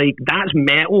 And you're like, that's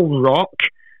metal rock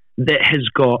that has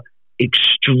got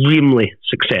extremely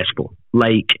successful.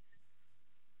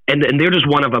 And they're just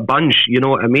one of a bunch, you know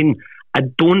what I mean? I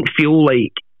don't feel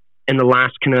like in the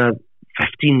last kind of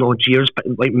 15 odd years, but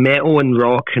metal and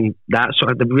rock and that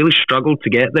sort of, they've really struggled to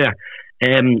get there.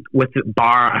 With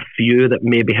bar a few that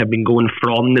maybe have been going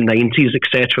from the 90s,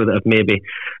 etc., that have maybe,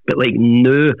 but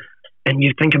new, and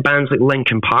you think of bands like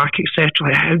Linkin Park,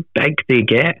 etc., how big they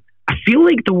get. I feel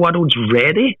like the world's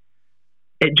ready.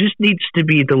 It just needs to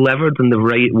be delivered in the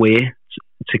right way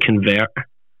to convert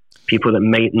people that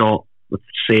might not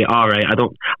say, all right,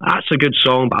 that's a good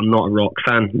song, but I'm not a rock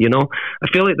fan, I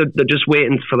feel like they're just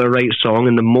waiting for the right song,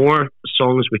 and the more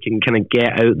songs we can kind of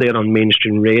get out there on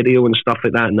mainstream radio and stuff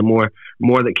like that, and the more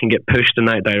that can get pushed in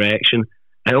that direction,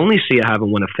 I only see it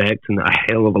having one effect, and a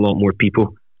hell of a lot more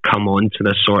people come on to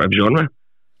this sort of genre.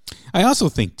 I also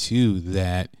think too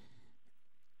that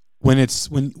when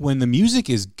the music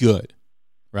is good,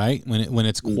 right? When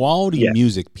it's quality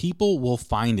music, people will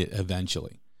find it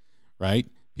eventually, right?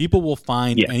 People will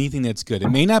find anything that's good. It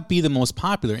may not be the most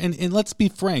popular. And let's be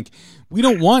frank, we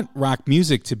don't want rock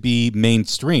music to be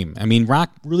mainstream. I mean,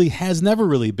 rock really has never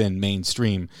really been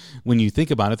mainstream when you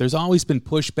think about it. There's always been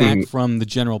pushback from the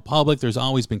general public. There's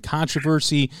always been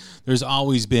controversy. There's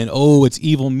always been, it's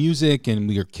evil music and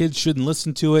your kids shouldn't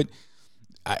listen to it.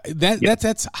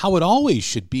 That's how it always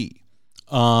should be.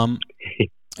 And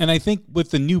I think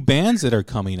with the new bands that are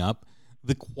coming up,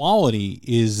 the quality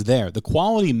is there. The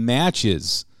quality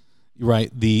matches,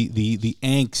 right, the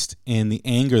angst and the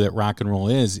anger that rock and roll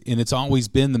is, and it's always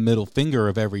been the middle finger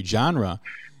of every genre,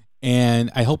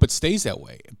 and I hope it stays that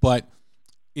way. But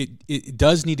it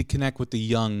does need to connect with the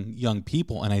young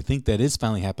people, and I think that is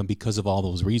finally happened because of all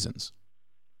those reasons.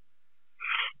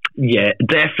 Yeah,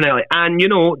 definitely. And,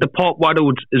 the pop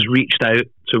world has reached out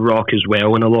to rock as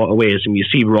well in a lot of ways. And you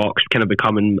see rock's kind of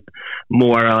becoming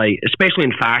more, especially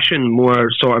in fashion, more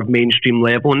sort of mainstream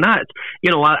level. And that,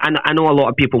 I know a lot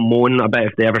of people moan about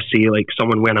if they ever see,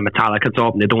 someone wearing a Metallica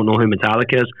top and they don't know who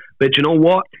Metallica is. But you know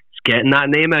what? It's getting that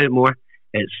name out more.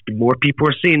 It's more people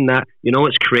are seeing that.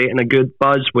 It's creating a good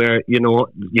buzz where, you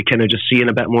kind of just seeing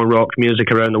a bit more rock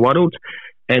music around the world.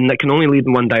 And that can only lead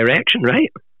in one direction, right?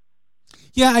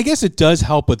 Yeah, I guess it does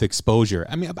help with exposure.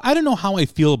 I mean, I don't know how I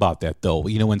feel about that, though.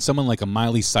 When someone like a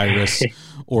Miley Cyrus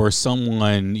or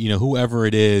someone, whoever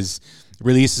it is,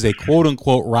 releases a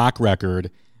quote-unquote rock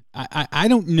record, I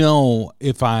don't know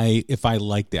if I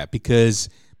like that, because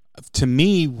to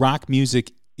me, rock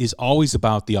music is always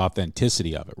about the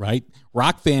authenticity of it, right?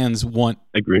 Rock fans want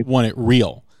it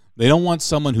real. They don't want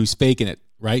someone who's faking it,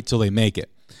 right, till they make it.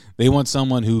 They want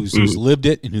someone who's lived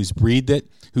it and who's breathed it,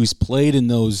 who's played in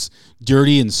those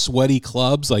dirty and sweaty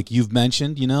clubs like you've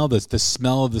mentioned, the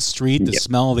smell of the street, the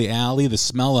smell of the alley, the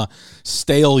smell of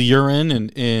stale urine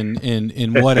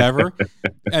and whatever.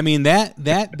 I mean,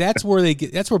 that's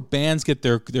where bands get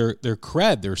their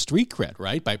cred, their street cred,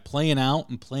 right? By playing out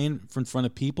and playing in front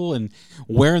of people and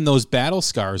wearing those battle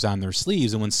scars on their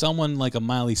sleeves. And when someone like a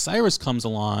Miley Cyrus comes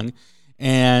along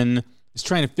and is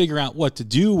trying to figure out what to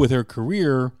do with her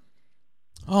career,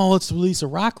 let's release a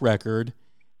rock record.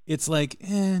 It's like,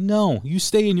 no, you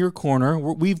stay in your corner.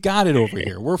 We've got it over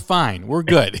here. We're fine. We're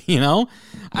good.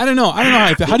 I don't know.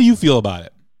 How do you feel about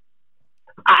it?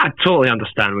 I totally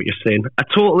understand what you're saying. I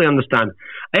totally understand.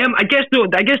 I guess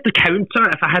the counter,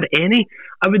 if I had any,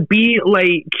 I would be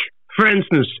like, for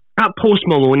instance, that Post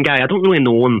Malone guy. I don't really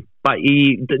know him, but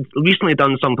he recently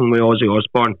done something with Ozzy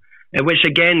Osbourne, which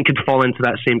again could fall into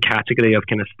that same category of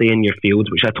kind of stay in your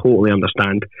fields, which I totally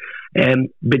understand.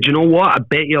 But you know what? I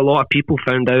bet you a lot of people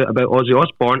found out about Ozzy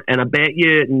Osbourne, and I bet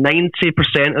you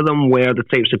 90% of them were the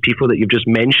types of people that you've just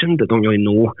mentioned that don't really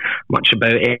know much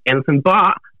about anything. But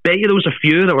I bet you there was a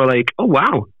few that were like, oh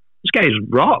wow, this guy's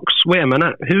rocks. Wait a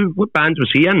minute, what band was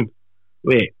he in?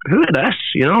 Wait, who is this?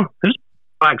 Who's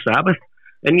Black Sabbath?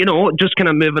 And just kind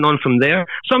of moving on from there.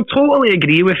 So I'm totally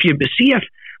agree with you. But see, if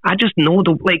I just know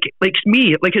that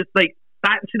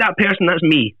person, that's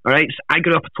me, all right? So I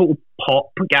grew up a total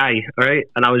pop guy, all right?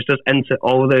 And I was just into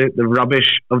all the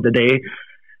rubbish of the day,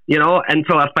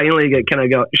 until I finally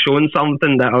got shown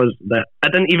something that I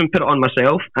didn't even put it on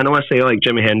myself. I know I say like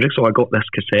Jimi Hendrix, so I got this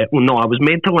cassette. Well, no, I was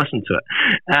made to listen to it.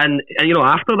 And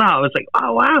after that, I was like,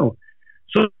 oh, wow.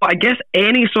 So I guess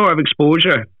any sort of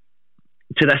exposure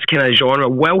to this kind of genre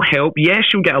will help. Yes,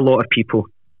 you'll get a lot of people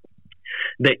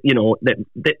that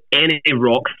any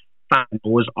rock fan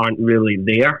knows aren't really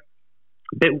there.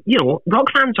 But, rock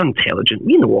fans are intelligent.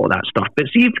 We know all that stuff. But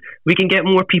see if we can get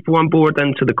more people on board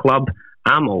into the club,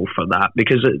 I'm all for that,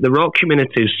 because the rock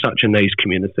community is such a nice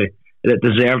community. It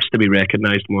deserves to be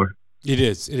recognized more. It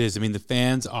is. I mean, the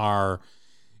fans are,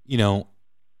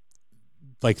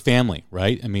 like family,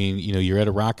 right? I mean, you're at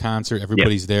a rock concert,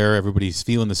 everybody's there, everybody's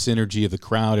feeling the synergy of the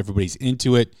crowd, everybody's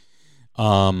into it.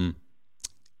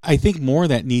 I think more of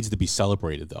that needs to be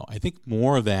celebrated, though. I think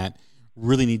more of that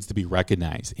really needs to be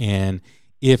recognized. And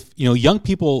if, young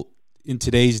people in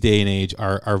today's day and age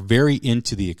are very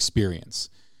into the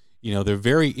experience, they're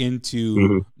very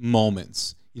into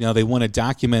moments. They want to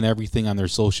document everything on their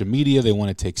social media. They want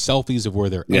to take selfies of where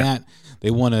they're at.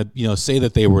 They want to, say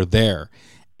that they were there.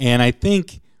 And I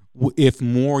think if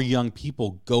more young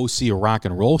people go see a rock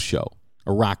and roll show,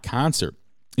 a rock concert,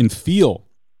 and feel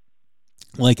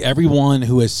like everyone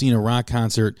who has seen a rock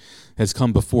concert has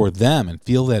come before them, and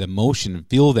feel that emotion and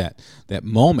feel that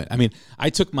moment. I mean,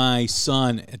 I took my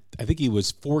son, I think he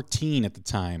was 14 at the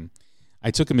time.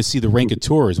 I took him to see the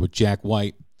Raconteurs with Jack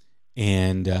White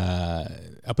and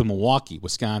up in Milwaukee,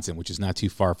 Wisconsin, which is not too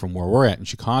far from where we're at in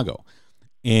Chicago.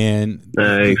 And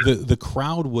the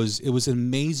crowd it was an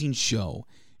amazing show.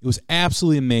 It was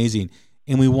absolutely amazing.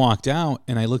 And we walked out,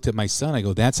 and I looked at my son. I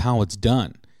go, that's how it's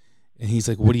done. And he's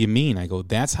like, what do you mean? I go,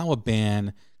 that's how a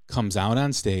band comes out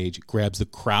on stage, grabs the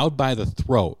crowd by the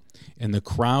throat, and the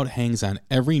crowd hangs on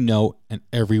every note and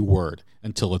every word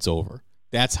until it's over.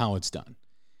 That's how it's done.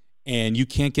 And you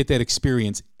can't get that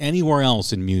experience anywhere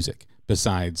else in music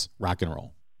besides rock and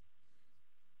roll.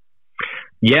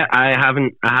 Yeah, I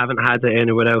haven't had it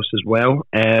anywhere else as well.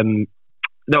 The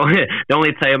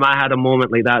only time I had a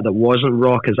moment like that wasn't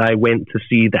rock is I went to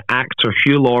see the actor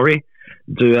Hugh Laurie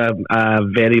do a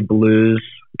very blues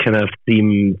kind of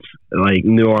themed, like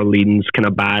New Orleans kind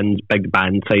of big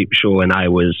band type show, and I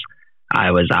was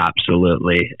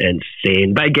absolutely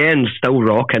insane. But again, still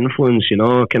rock influence,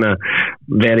 kind of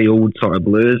very old sort of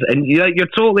blues. And you're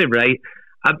totally right.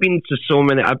 I've been to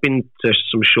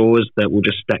some shows that will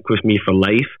just stick with me for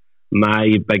life.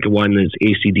 My big one is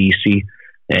AC/DC.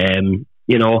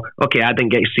 You know, okay, I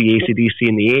didn't get to see AC/DC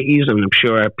in the 80s, and I'm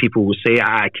sure people will say,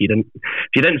 if you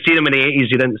didn't see them in the 80s,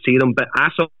 you didn't see them. But I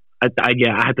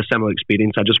had a similar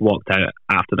experience. I just walked out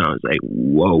after that. I was like,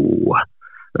 whoa,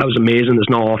 that was amazing. It's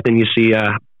not often you see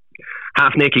a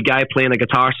half-naked guy playing a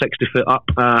guitar 60 foot up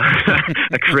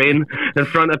a crane in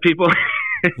front of people.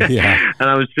 Yeah. And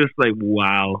I was just like,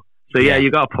 wow. So, yeah, you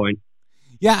got a point.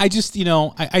 Yeah, I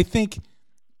think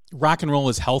rock and roll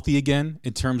is healthy again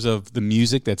in terms of the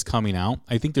music that's coming out.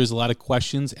 I think there's a lot of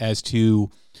questions as to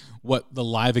what the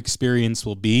live experience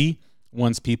will be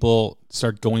once people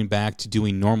start going back to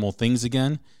doing normal things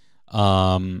again.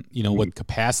 What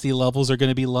capacity levels are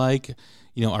going to be like.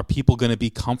 Are people going to be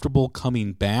comfortable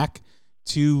coming back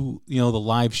to, the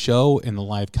live show and the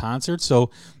live concert?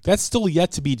 So that's still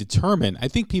yet to be determined. I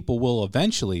think people will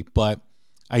eventually, but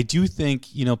I do think,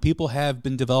 people have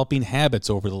been developing habits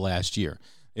over the last year.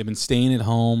 They've been staying at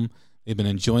home. They've been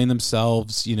enjoying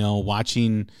themselves,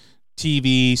 watching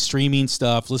TV, streaming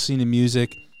stuff, listening to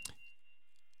music.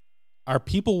 Are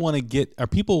people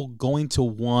going to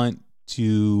want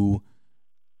to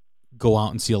go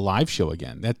out and see a live show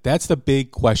again? That's the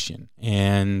big question.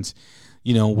 And,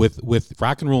 with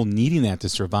rock and roll needing that to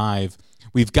survive,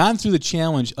 we've gone through the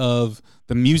challenge of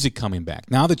the music coming back.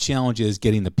 Now the challenge is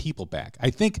getting the people back. I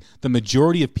think the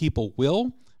majority of people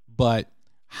will, but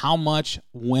how much,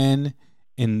 when,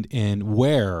 and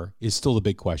where is still the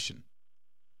big question.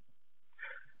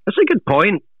 That's a good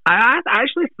point. I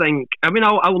actually think, I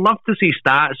would love to see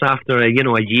stats after a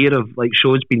year of like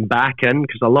shows being back in,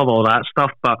 because I love all that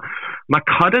stuff. But my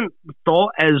current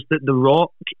thought is that the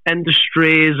rock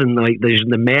industries and like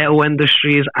the metal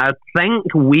industries, I think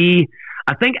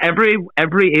every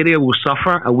area will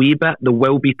suffer a wee bit. There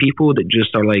will be people that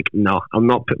just are like, no, I'm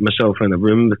not putting myself in a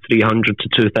room with 300 to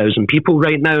 2,000 people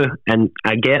right now, and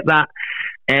I get that.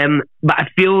 But I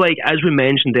feel like, as we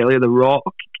mentioned earlier, the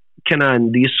rock kind of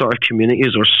in these sort of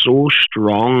communities are so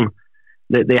strong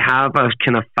that they have a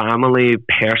kind of family,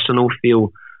 personal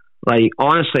feel. Like,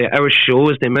 honestly, our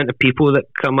shows, the amount of people that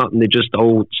come up and they just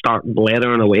all start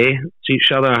blathering away to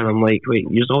each other, and I'm like, wait,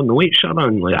 you all know each other?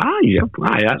 And like,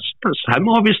 that's him,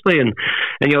 obviously. And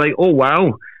you're like, oh,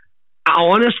 wow. I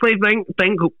honestly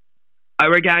think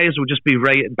our guys will just be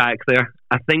right back there.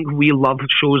 I think we love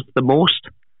shows the most.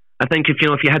 I think if you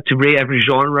had to rate every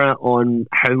genre on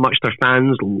how much their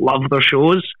fans love their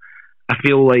shows, I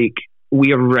feel like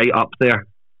we are right up there.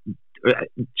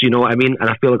 Do you know what I mean? And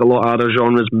I feel like a lot of other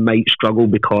genres might struggle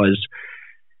because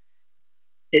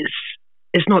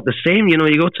it's not the same. You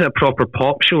go to a proper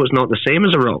pop show, it's not the same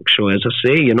as a rock show. As I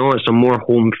say, it's a more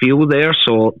home feel there.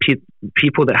 So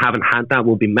people that haven't had that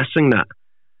will be missing that.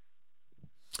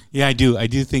 Yeah, I do. I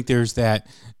do think there's that,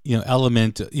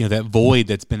 element, that void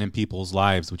that's been in people's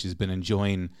lives, which has been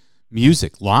enjoying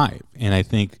music live. And I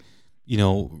think,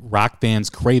 rock fans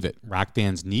crave it. Rock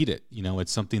fans need it.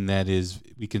 It's something that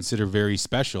we consider very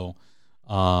special,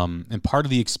 and part of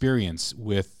the experience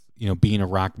with, being a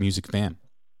rock music fan.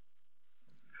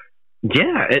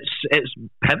 Yeah, it's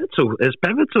pivotal. It's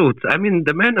pivotal. I mean,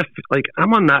 the amount of, like,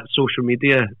 I'm on that social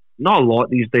media, not a lot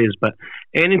these days, but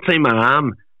anytime I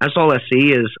am, that's all I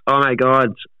see is, oh my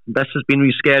God, this has been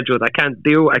rescheduled. I can't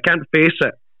face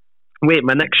it. Wait,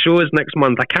 my next show is next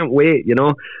month. I can't wait,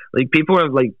 Like, people are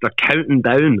like, they're counting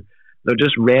down. They're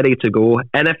just ready to go.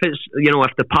 And if it's,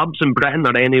 if the pubs in Britain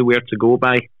are anywhere to go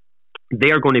by,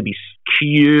 they are going to be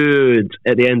skewed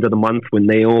at the end of the month when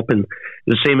they open.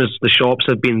 The same as the shops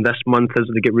have been this month as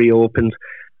they get reopened.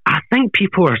 I think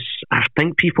people are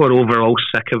overall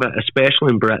sick of it, especially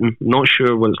in Britain. Not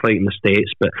sure what it's like in the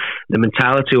States, but the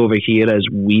mentality over here is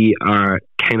we are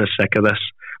kind of sick of this.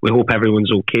 We hope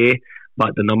everyone's okay,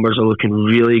 but the numbers are looking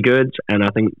really good, and I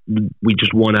think we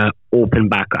just want to open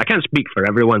back. I can't speak for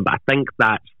everyone, but I think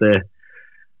that's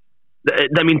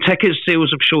ticket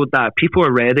sales have showed that people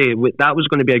are ready. That was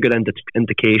going to be a good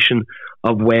indication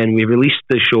of when we released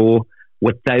the show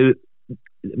without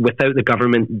the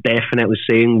government definitely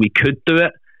saying we could do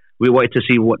it. We wanted to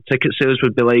see what ticket sales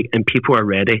would be like, and people are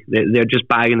ready. They're just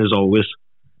bagging as always.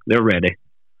 They're ready.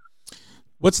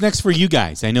 What's next for you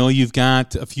guys? I know you've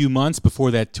got a few months before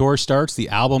that tour starts. The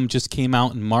album just came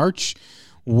out in March.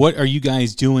 What are you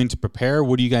guys doing to prepare?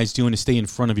 What are you guys doing to stay in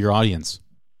front of your audience?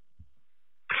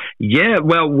 Yeah,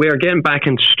 well, we're getting back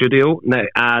in studio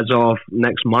as of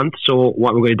next month. So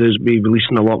what we're going to do is be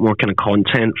releasing a lot more kind of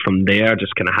content from there,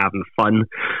 just kind of having fun.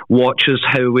 Watch us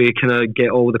how we kind of get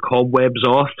all the cobwebs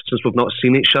off since we've not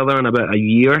seen each other in about a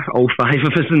year, all 5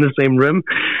 of us in the same room.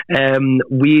 As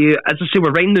I say,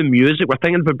 we're writing new music. We're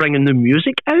thinking about bringing new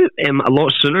music out a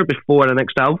lot sooner before our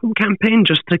next album campaign,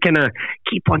 just to kind of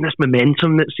keep on this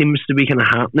momentum that seems to be kind of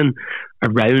happening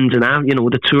around. And,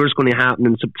 the tour's going to happen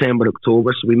in September,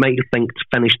 October, so we might think to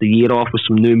finish the year off with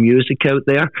some new music out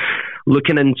there.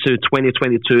 Looking into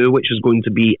 2022, which is going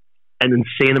to be an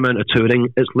insane amount of touring.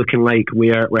 It's looking like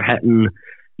we're hitting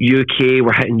UK,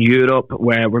 we're hitting Europe,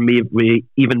 where we're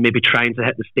maybe trying to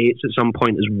hit the States at some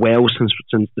point as well, since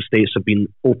the States have been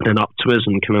opening up to us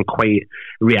and kind of quite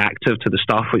reactive to the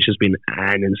stuff, which has been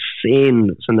an insane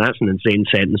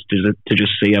sentence to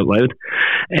just say out loud.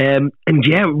 And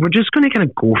yeah, we're just going to kind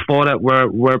of go for it.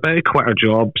 We're about to quit our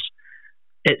jobs.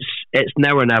 It's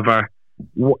now or never.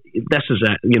 This is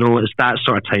it. It's that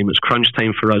sort of time. It's crunch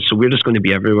time for us. So we're just going to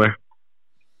be everywhere.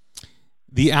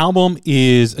 The album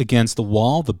is Against the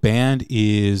Wall. The band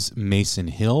is Mason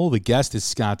Hill. The guest is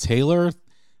Scott Taylor.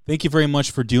 Thank you very much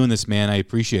for doing this, man. I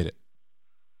appreciate it.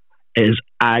 It is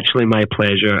actually my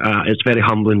pleasure. It's very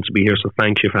humbling to be here, so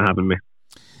thank you for having me.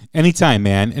 Anytime,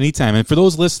 man. Anytime. And for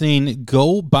those listening,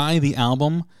 go buy the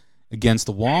album Against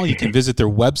the Wall. You can visit their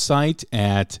website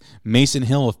at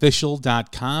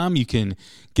masonhillofficial.com. You can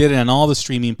get it on all the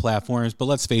streaming platforms. But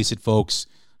let's face it, folks,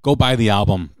 go buy the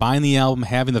album. Buying the album,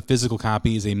 having the physical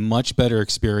copy is a much better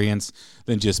experience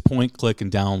than just point, click,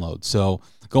 and download. So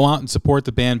go out and support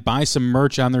the band. Buy some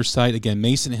merch on their site. Again,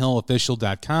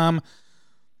 masonhillofficial.com.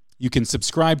 You can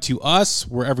subscribe to us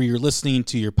wherever you're listening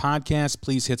to your podcast.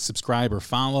 Please hit subscribe or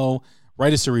follow.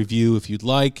 Write us a review if you'd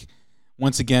like.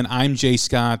 Once again, I'm Jay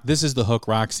Scott. This is The Hook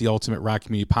Rocks, the Ultimate Rock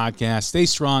Community Podcast. Stay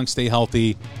strong, stay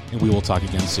healthy, and we will talk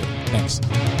again soon. Thanks.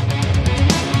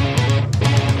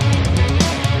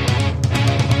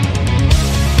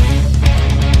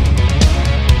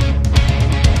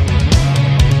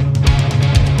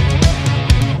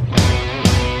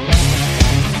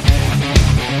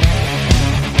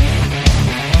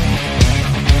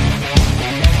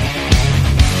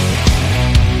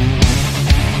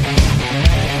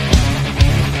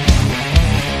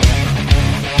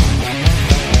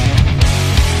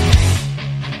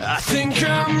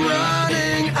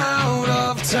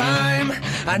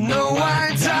 I know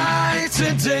I die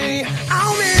today.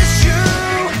 I'll miss you.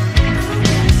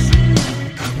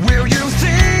 Will you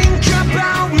think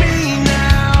about me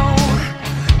now?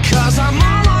 'Cause I'm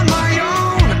all on my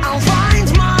own. I'll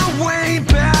find my way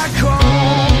back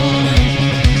home.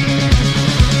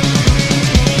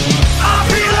 I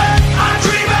feel it, I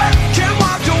dream it, can't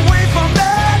walk away from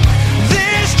it.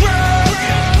 This drug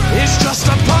is just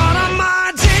a part of my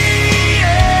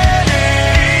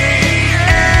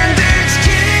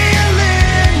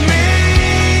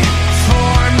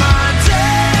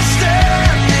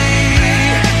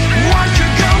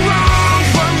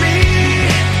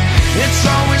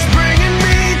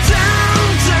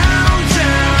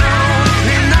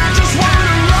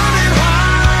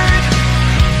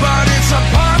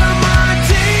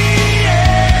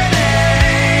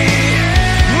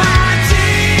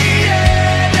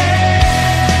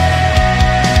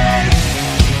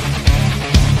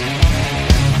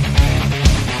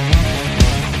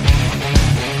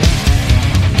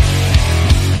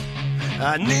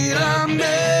I need a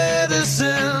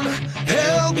medicine,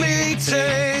 help me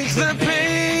take the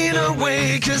pain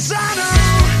away, 'cause I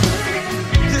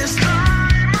know this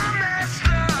time I messed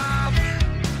up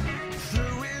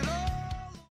through it all.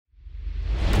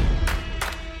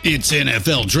 It's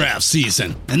NFL draft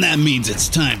season, and that means it's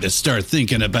time to start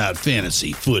thinking about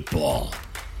fantasy football.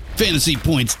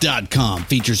 FantasyPoints.com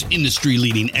features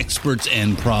industry-leading experts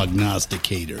and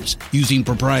prognosticators using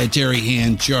proprietary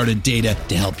hand-charted data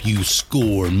to help you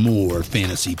score more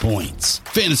fantasy points.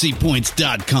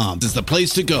 FantasyPoints.com is the place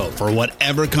to go for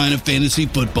whatever kind of fantasy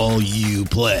football you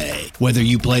play. Whether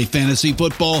you play fantasy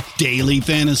football, daily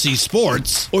fantasy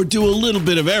sports, or do a little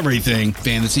bit of everything,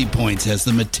 Fantasy Points has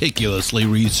the meticulously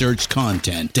researched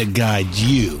content to guide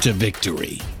you to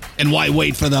victory. And why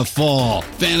wait for the fall?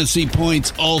 Fantasy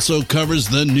Points also covers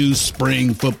the new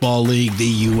spring football league, the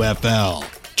UFL.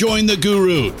 Join the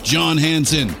guru, John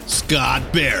Hansen,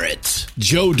 Scott Barrett,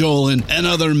 Joe Dolan, and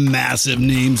other massive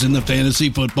names in the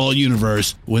fantasy football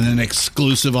universe with an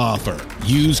exclusive offer.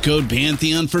 Use code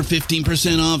Pantheon for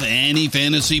 15% off any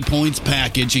Fantasy Points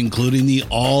package, including the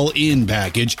all-in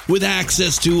package, with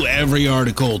access to every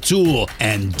article, tool,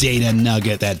 and data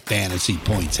nugget that Fantasy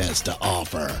Points has to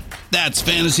offer. That's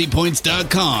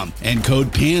fantasypoints.com and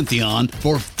code Pantheon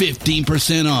for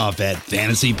 15% off at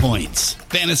Fantasy Points.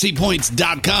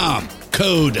 Fantasypoints.com,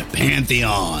 code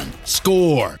Pantheon.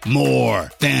 Score more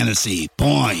fantasy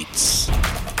points.